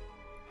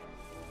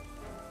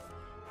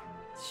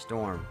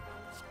 Storm.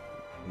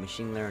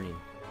 Machine learning.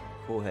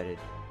 Cool-headed.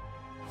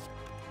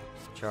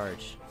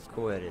 Charge.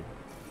 Cool-headed.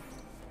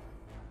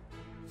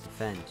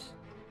 Defense.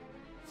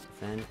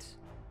 Defense.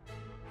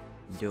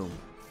 Doom.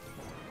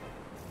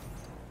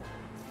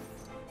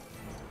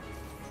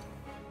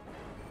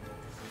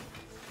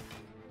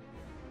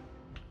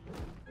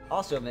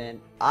 Also, man,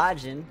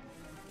 Ajin.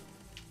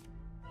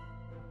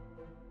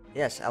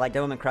 Yes, I like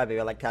Devilman Crybaby.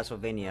 I like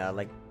Castlevania. I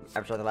like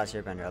Avatar: The Last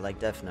Airbender. I like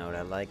Death Note.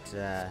 I liked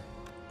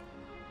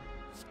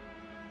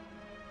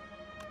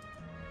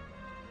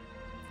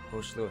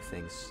whole slew of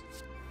things.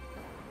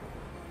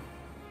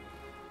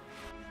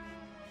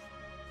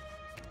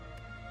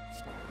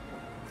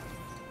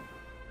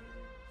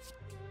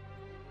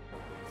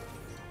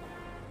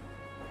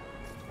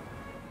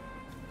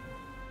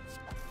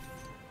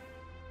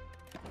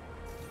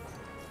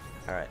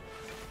 All right.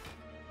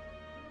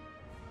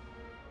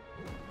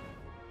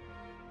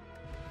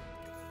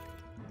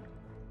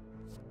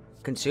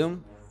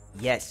 Consume?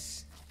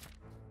 Yes.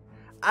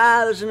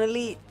 Ah, there's an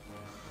elite.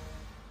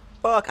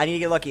 Fuck, I need to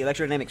get lucky.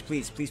 Electrodynamics,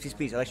 please, please, please,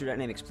 please.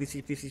 Electrodynamics, please,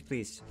 please, please, please,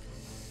 please.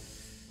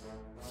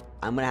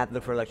 I'm gonna have to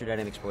look for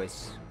electrodynamics,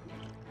 boys.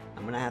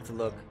 I'm gonna have to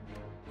look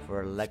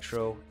for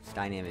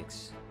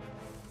electrodynamics.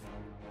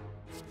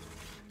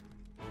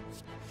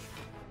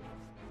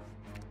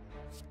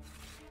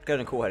 Got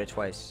a cool-headed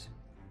twice.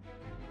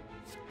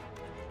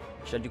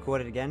 Should I do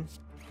cool-headed again?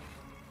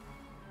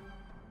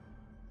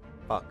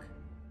 Fuck.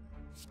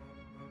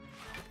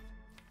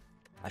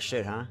 I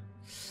should, huh?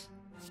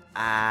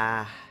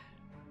 Ah.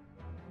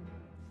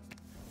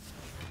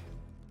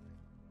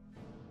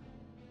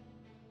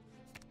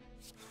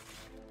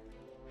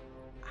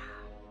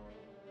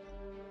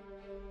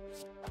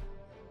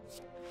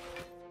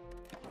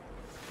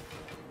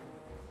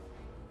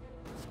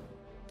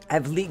 I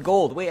have elite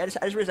gold. Wait, I just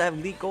realized I have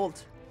elite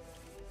gold.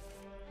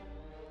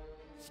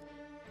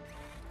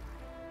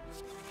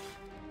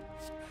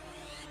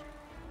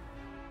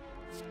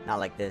 Not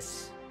like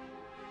this.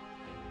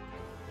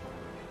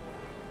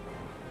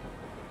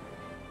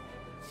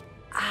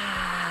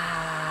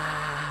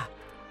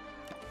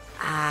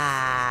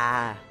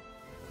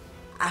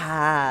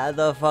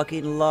 The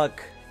fucking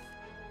luck.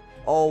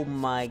 Oh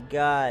my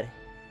god.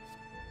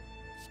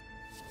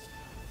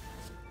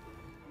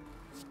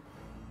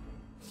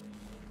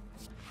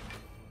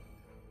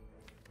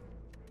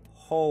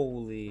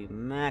 Holy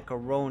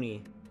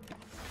macaroni.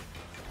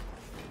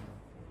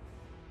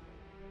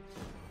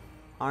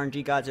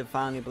 RNG gods have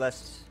finally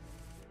blessed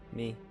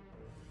me.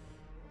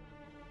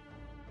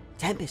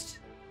 Tempest.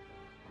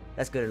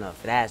 That's good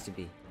enough. It has to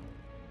be.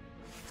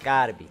 It's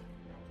gotta be.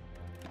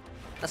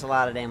 That's a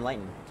lot of damn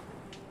lightning.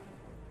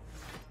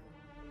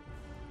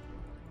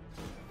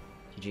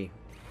 GG.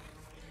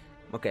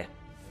 Okay.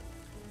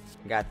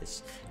 Got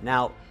this.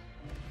 Now,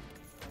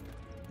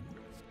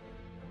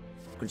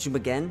 consume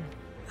again?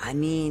 I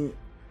mean,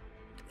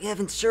 we have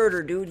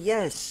inserter, dude.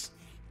 Yes.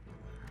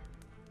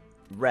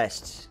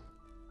 Rest.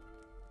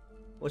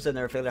 What's up,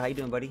 Never Failure? How you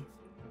doing, buddy?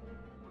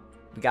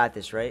 We got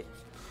this, right?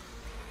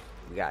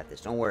 We got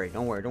this. Don't worry.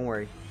 Don't worry. Don't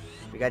worry.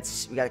 We got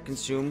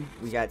consume.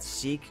 We got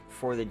seek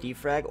for the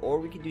defrag, or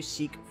we could do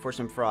seek for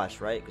some frost,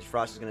 right? Because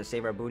frost is gonna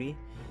save our booty.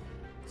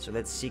 So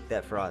let's seek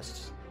that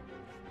frost.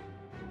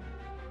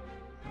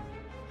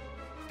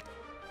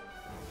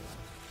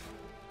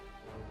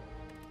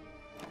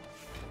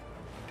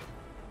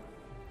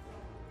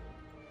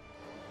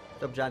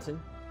 What's up, Johnson?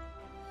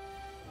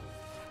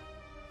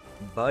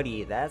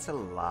 Buddy, that's a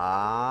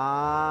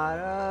lot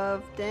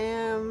of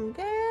damn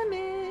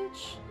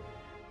damage.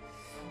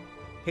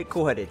 Hit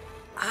cool-headed.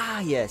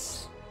 Ah,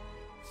 yes.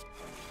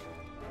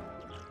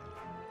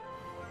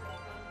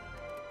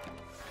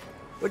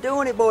 We're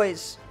doing it,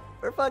 boys.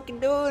 We're fucking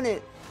doing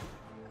it.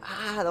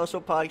 Ah, that was so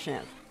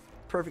PogChamp.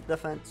 Perfect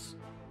defense.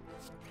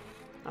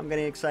 I'm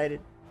getting excited.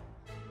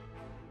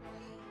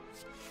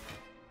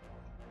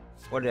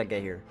 What did I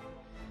get here?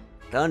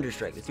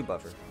 Thunderstrike. Let's do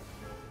buffer.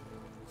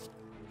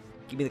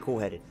 Give me the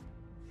cool-headed.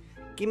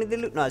 Give me the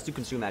loot. No, let's do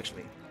consume,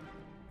 actually.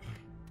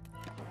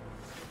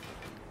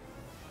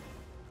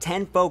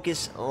 10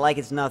 focus like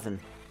it's nothing.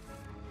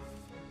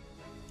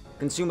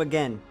 Consume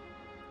again.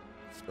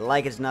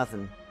 Like it's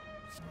nothing.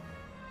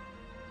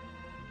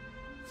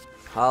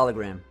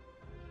 Hologram.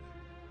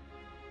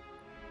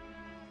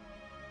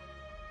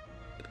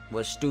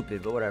 Was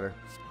stupid, but whatever.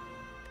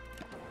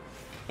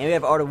 And we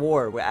have Art of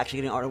War. We're actually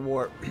getting Art of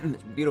War.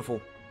 It's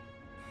beautiful.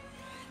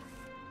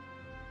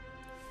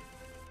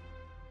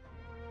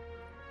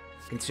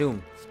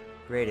 Consume.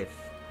 Creative.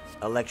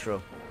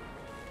 Electro.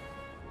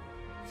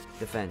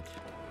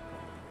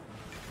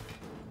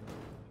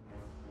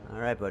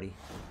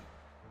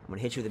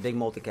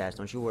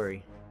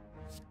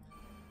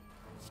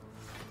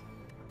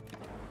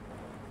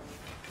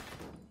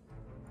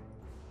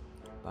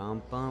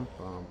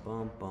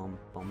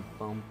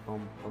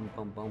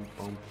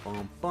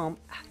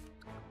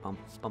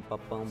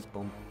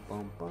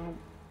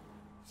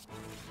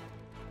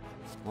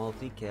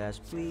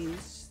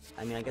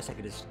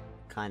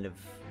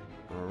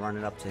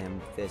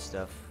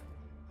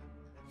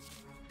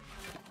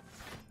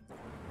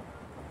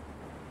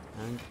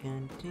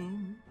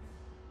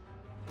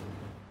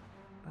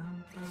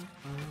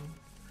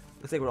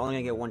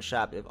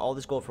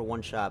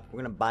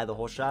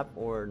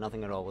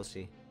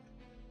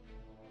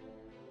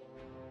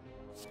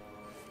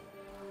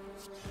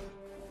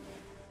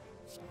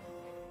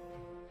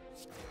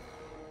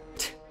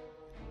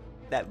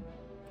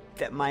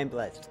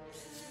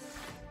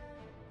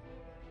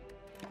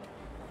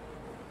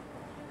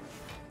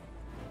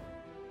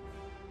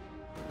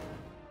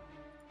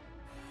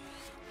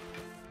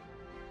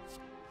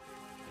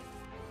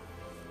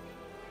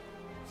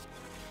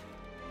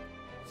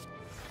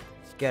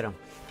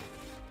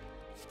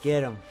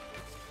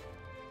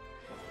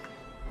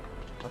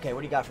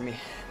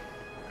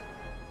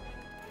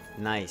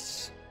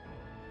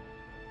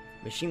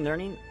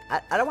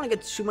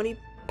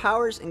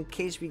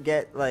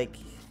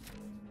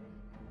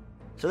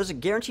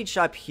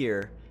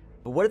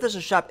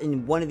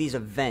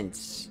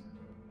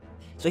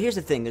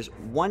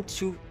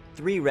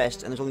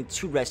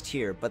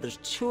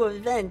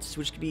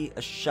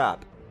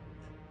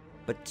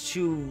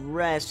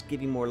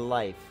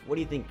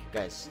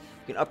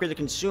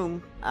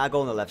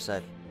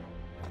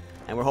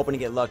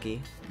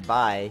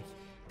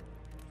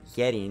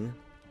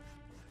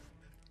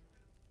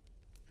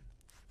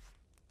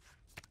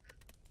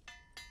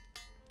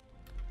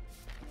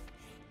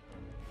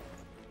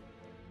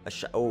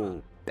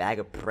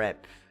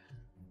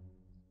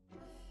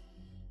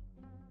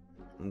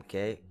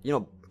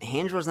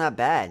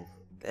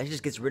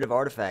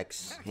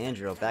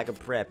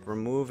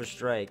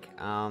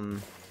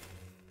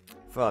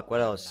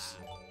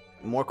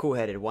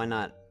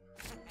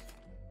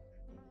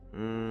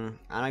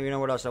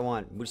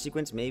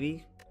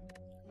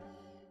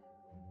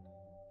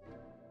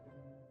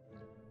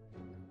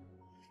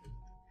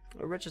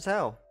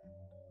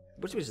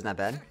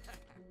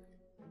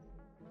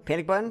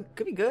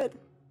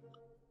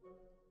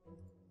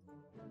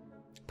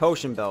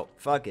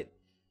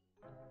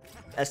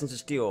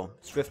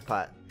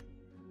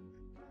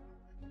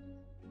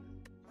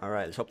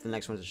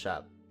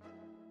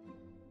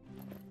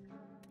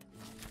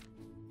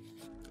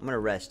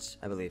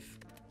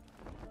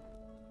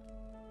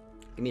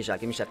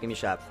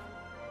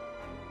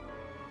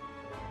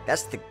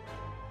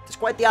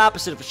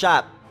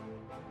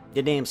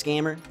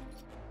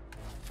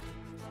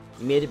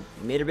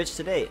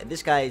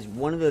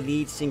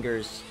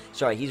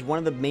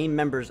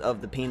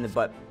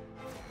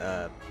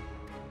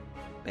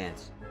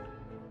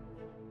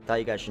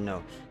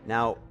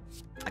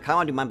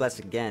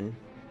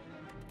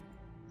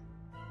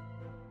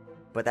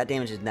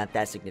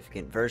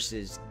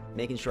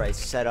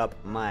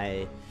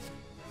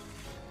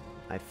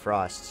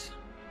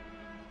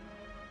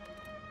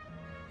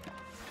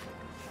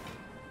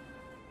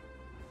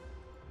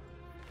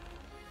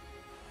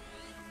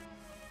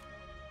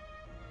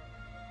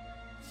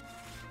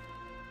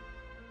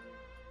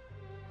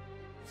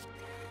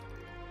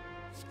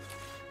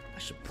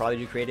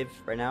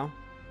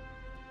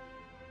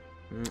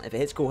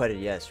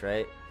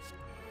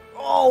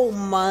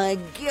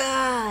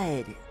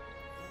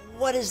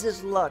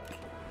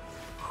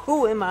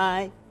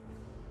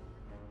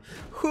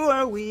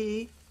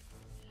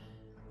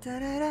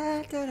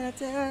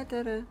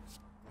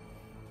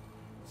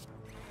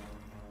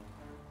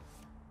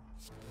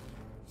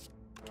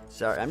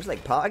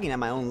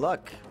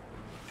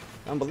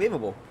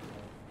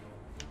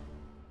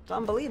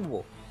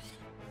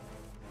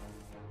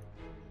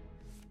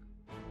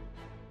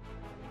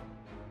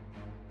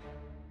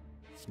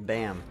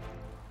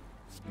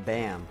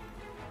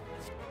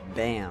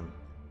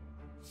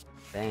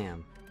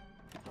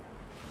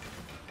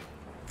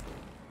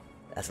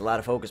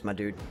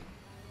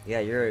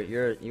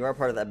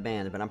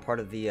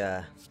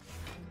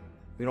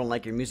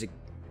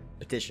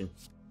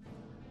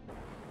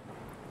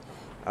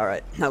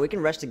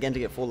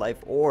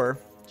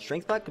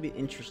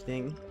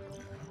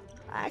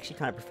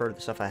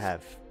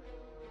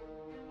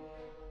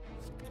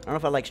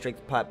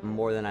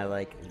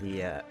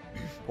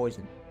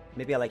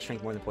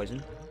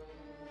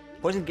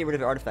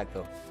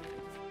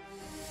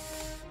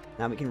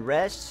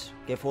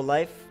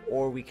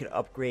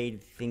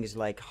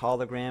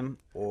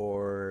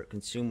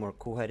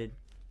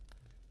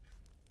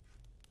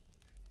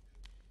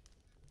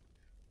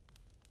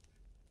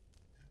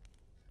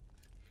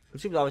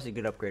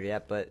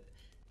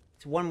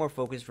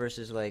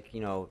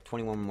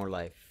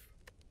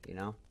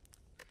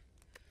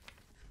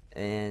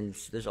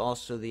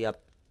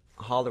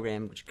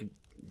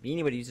 being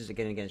able to use this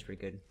again and again is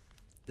pretty good.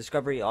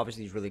 Discovery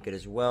obviously is really good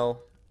as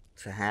well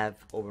to have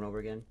over and over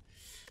again.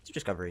 It's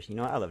Discovery. You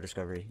know what? I love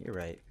Discovery. You're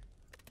right.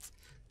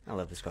 I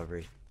love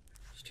Discovery.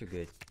 It's too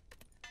good.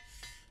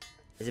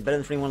 Is it better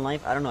than 21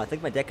 life? I don't know. I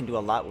think my deck can do a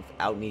lot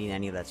without needing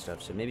any of that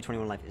stuff. So maybe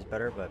 21 life is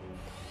better, but...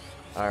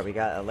 Alright, we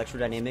got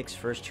Electrodynamics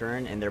first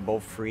turn, and they're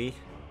both free.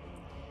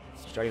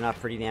 Starting off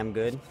pretty damn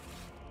good.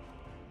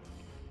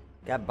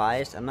 Got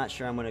Biased. I'm not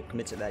sure I'm going to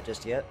commit to that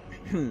just yet.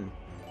 Now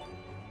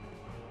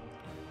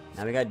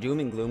we got Doom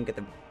and Gloom.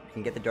 We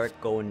can get the Dark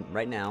going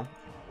right now.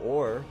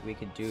 Or we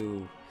could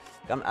do...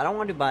 I don't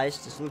want to do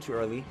Biased. It's a little too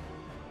early.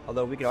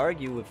 Although we could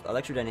argue with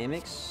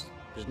Electrodynamics.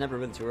 It's never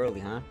really too early,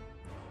 huh?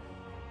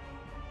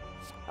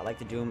 I like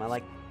the Doom. I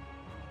like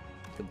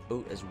the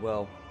Boot as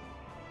well.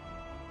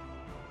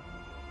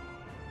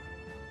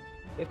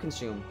 We have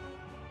Consume.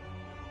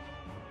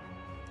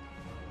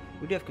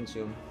 We do have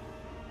Consume.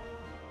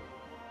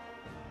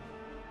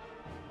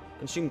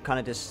 Consume kind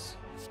of just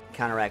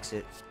counteracts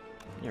it.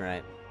 You're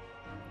right.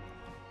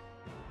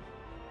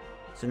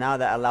 So now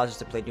that allows us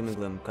to play Doom and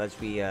Gloom because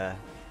we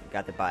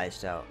got the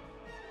Biased out.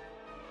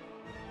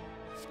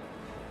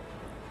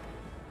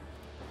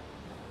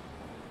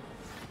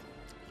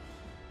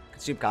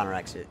 Consume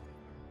counteracts it.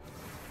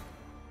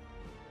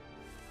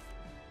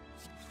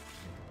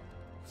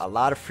 A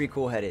lot of free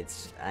cool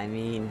headeds. I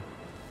mean.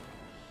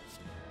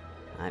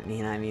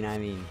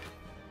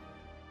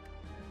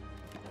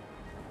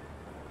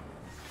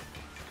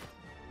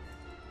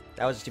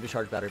 That was a stupid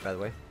charge battery, by the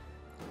way.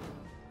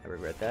 I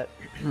regret that.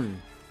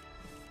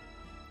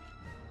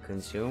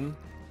 Consume.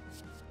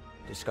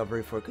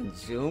 Discovery for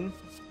Consume.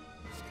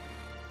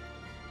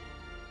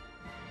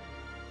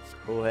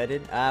 Cool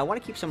headed. I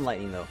want to keep some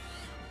lightning though.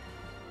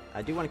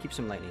 I do want to keep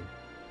some lightning.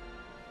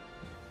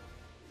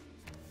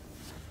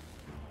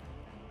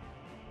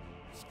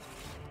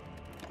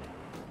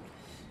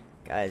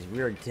 Guys,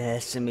 we are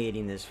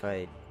decimating this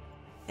fight.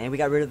 And we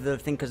got rid of the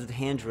thing because of the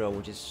hand drill,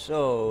 which is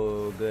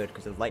so good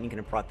because the lightning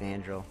can proc the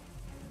hand drill.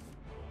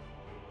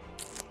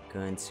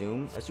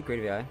 Consume. That's a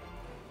great VI.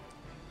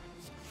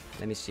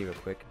 Let me see real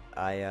quick.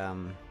 That's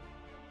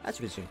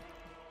a Consume.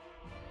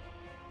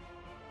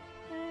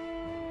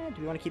 Do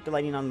we want to keep the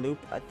lightning on loop?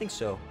 I think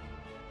so.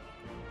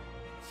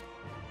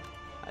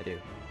 I do.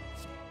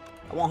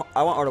 I want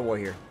Art of War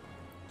here.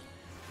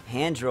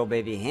 Hand drill,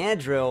 baby.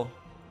 Hand drill.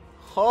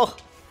 Oh.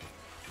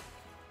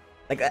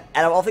 Like, out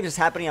of all things that's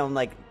happening, I'm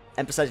like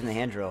emphasizing the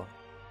hand drill.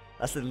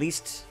 That's the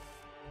least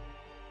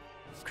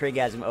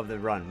Craigasm of the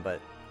run,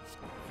 but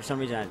for some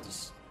reason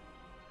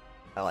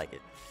I like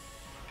it.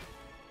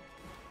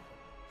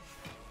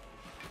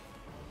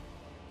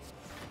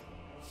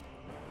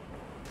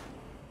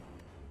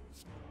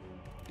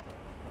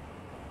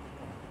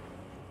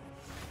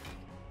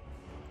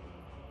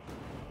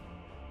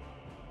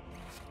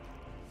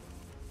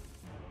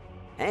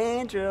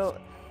 Hand drill.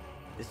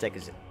 This deck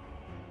is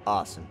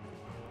awesome.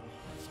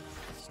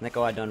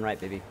 Snecko, I done right,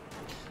 baby.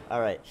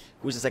 Alright,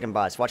 who's the second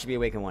boss? Watch it be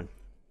Awakened one.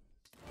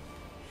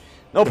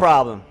 No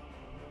problem,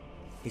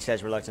 he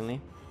says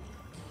reluctantly.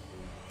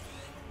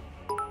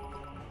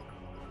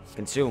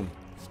 Consume.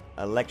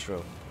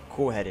 Electro.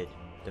 Cool-headed.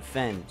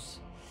 Defends.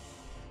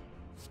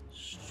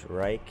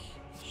 Strike.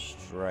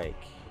 Strike.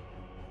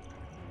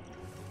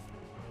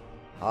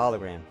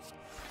 Hologram.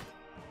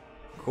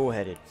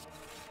 Cool-headed.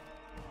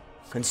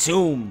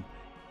 Consume.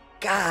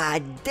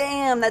 God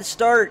damn, that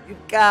start. You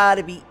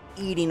gotta be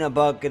eating a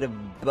bucket of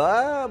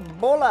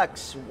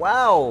bollocks.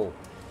 Wow.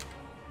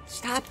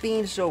 Stop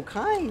being so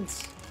kind.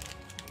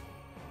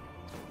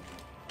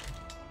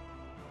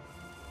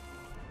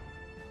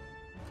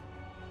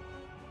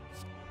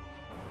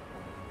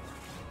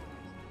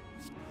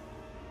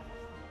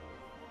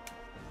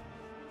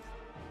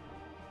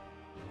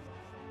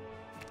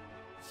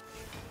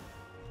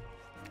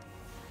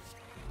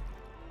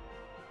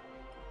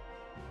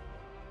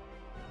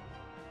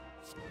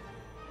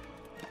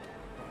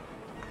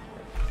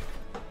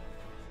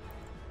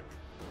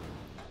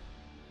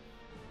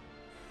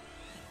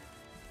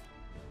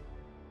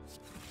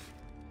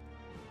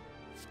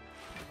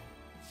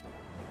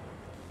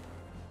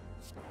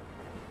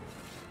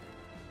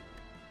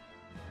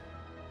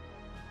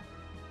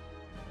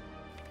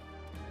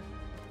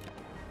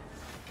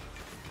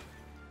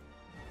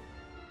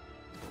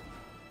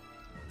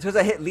 Because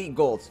I hit elite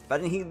gold. If I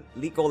didn't hit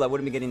elite gold, I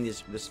wouldn't be getting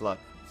this luck.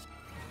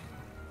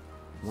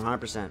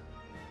 100%.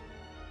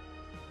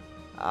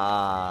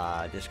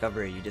 Ah,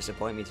 Discovery, you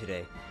disappoint me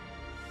today.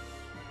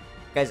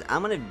 Guys,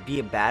 I'm gonna be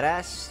a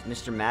badass,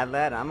 Mr. Mad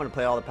Lad. I'm gonna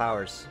play all the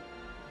powers.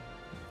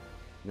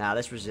 Nah,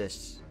 let's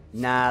resist.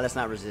 Nah, let's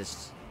not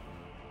resist.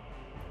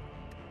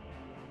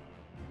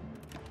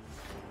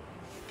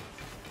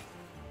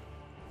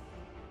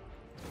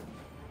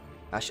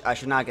 I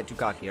should not get too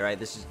cocky, alright?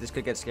 This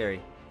could get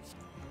scary.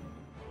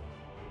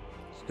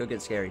 Could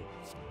get scary.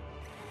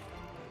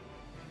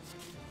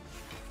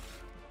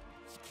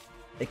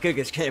 It could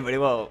get scary, but it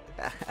won't.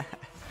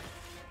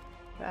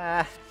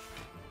 That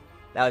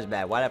was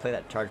bad. Why did I play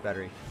that charge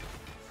battery?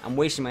 I'm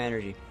wasting my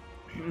energy.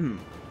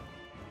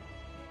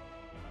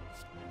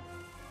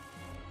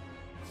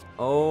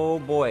 Oh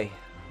boy.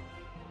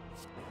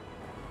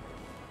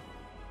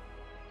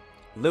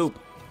 Loop.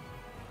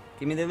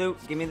 Give me the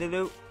loop. Give me the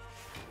loop.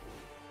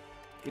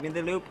 Give me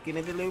the loop. Give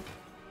me the loop.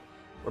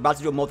 We're about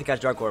to do a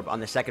multicast Dark Orb on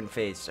the second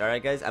phase.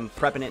 Alright, guys? I'm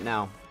prepping it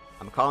now.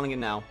 I'm calling it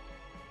now.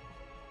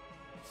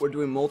 We're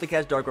doing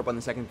multicast Dark Orb on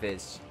the second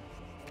phase.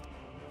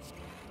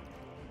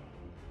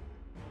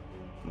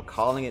 I'm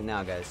calling it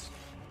now, guys.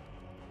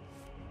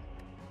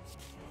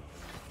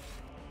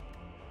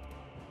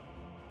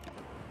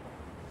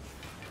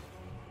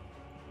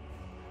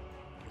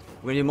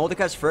 We're gonna do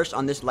multicast first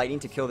on this lightning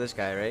to kill this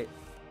guy, right?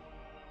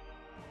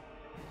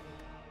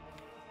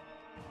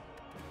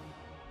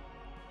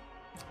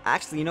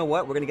 Actually, you know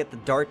what? We're gonna get the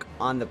dark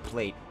on the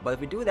plate. But if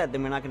we do that,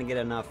 then we're not gonna get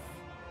enough.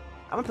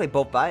 I'm gonna play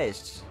both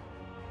biased.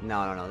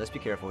 No. Let's be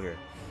careful here.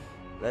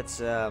 Let's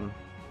do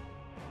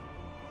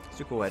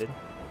cool-headed.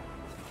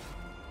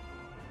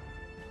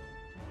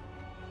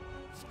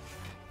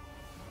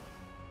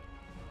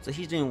 So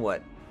he's doing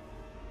what?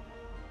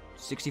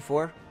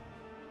 64?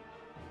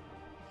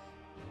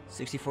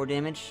 64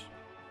 damage?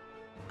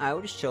 Alright,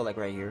 we'll just chill like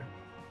right here.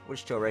 We'll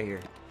just chill right here.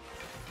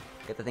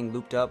 Get the thing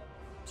looped up,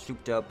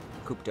 souped up,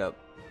 cooped up.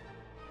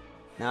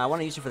 Now I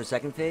want to use it for the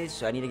second phase,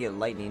 so I need to get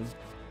lightning.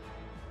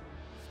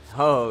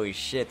 Holy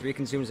shit, 3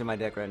 consumes in my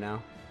deck right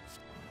now.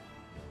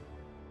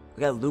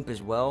 We got loop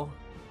as well.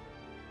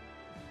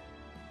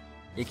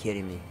 You're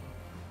kidding me.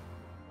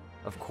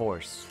 Of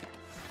course.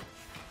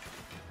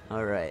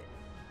 Alright.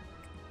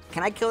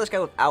 Can I kill this guy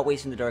without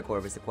wasting the Dark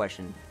Orb is the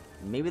question.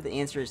 Maybe the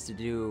answer is to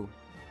do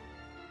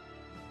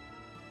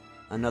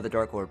another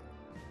Dark Orb.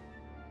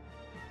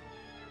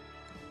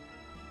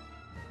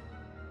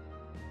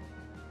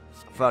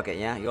 Fuck it,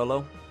 yeah?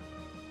 YOLO?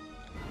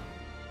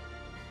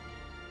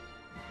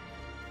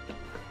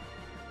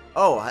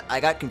 Oh, I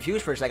got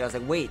confused for a second. I was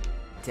like, wait,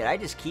 did I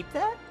just keep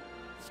that?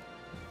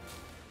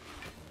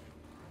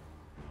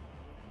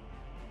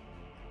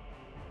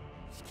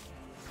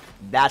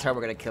 That's how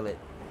we're gonna kill it.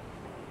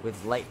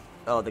 With light.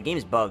 Oh, the game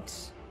is bugged.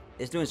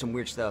 It's doing some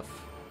weird stuff.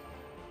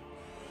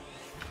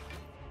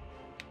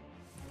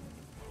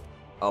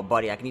 Oh,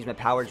 buddy, I can use my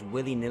powers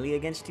willy-nilly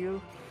against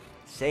you?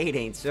 Say it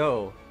ain't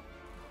so.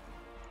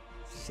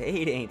 Say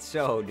it ain't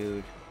so,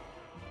 dude.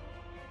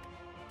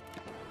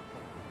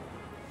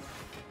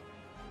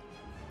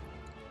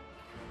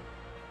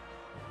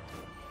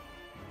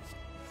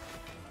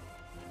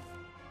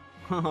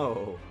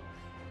 Oh,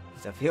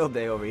 it's a field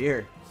day over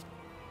here.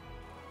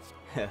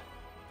 You're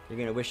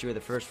gonna wish you were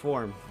the first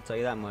form, I'll tell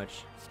you that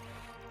much.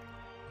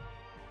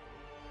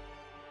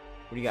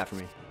 What do you got for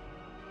me?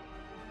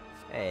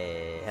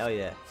 Hey, hell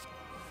yeah.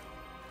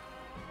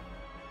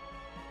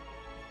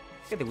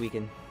 Get the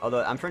weaken.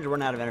 Although, I'm trying to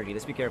run out of energy.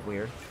 Let's be careful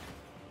here.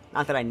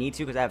 Not that I need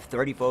to, because I have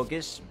 30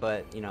 focus,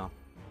 but, you know.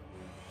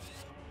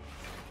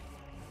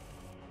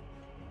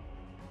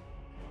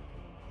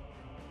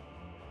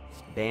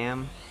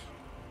 Bam.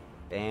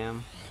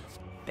 Bam.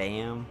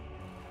 Bam.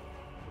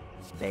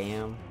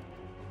 Bam.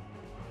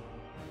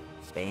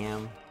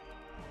 Bam.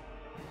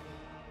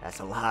 That's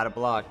a lot of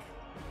block.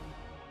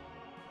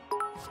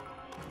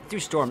 Do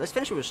Storm. Let's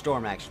finish it with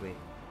Storm, actually.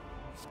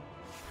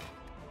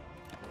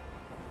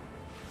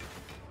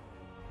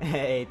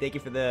 Hey, thank you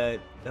for the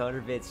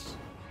 100 bits.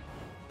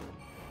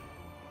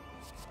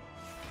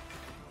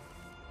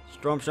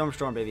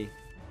 Storm, baby.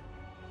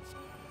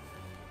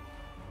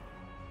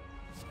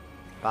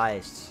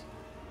 Biased.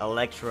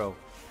 Electro.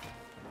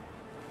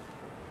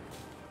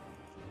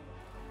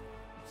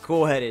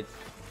 Cool-headed.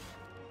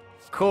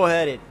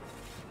 Cool-headed.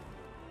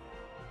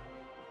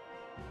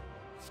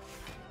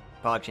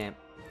 PogChamp.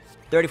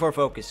 34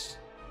 focus.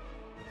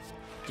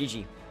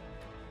 GG.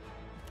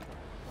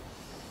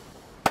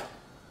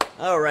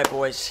 Alright,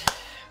 boys.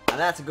 Now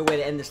that's a good way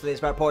to end this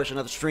latest portion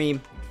of the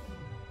stream.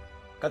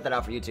 Cut that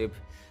out for YouTube.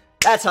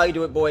 That's how you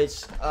do it,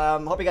 boys.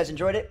 Hope you guys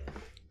enjoyed it.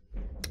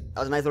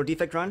 That was a nice little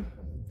defect run.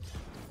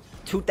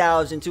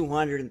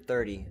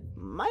 2,230.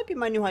 Might be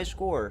my new high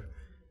score.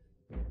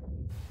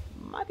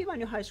 Might be my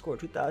new high score.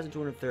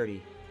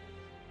 2,230.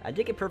 I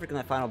did get perfect in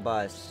that final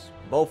boss.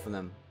 Both of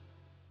them.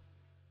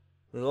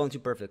 There's only 2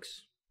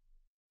 perfects.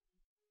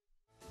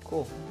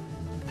 Cool.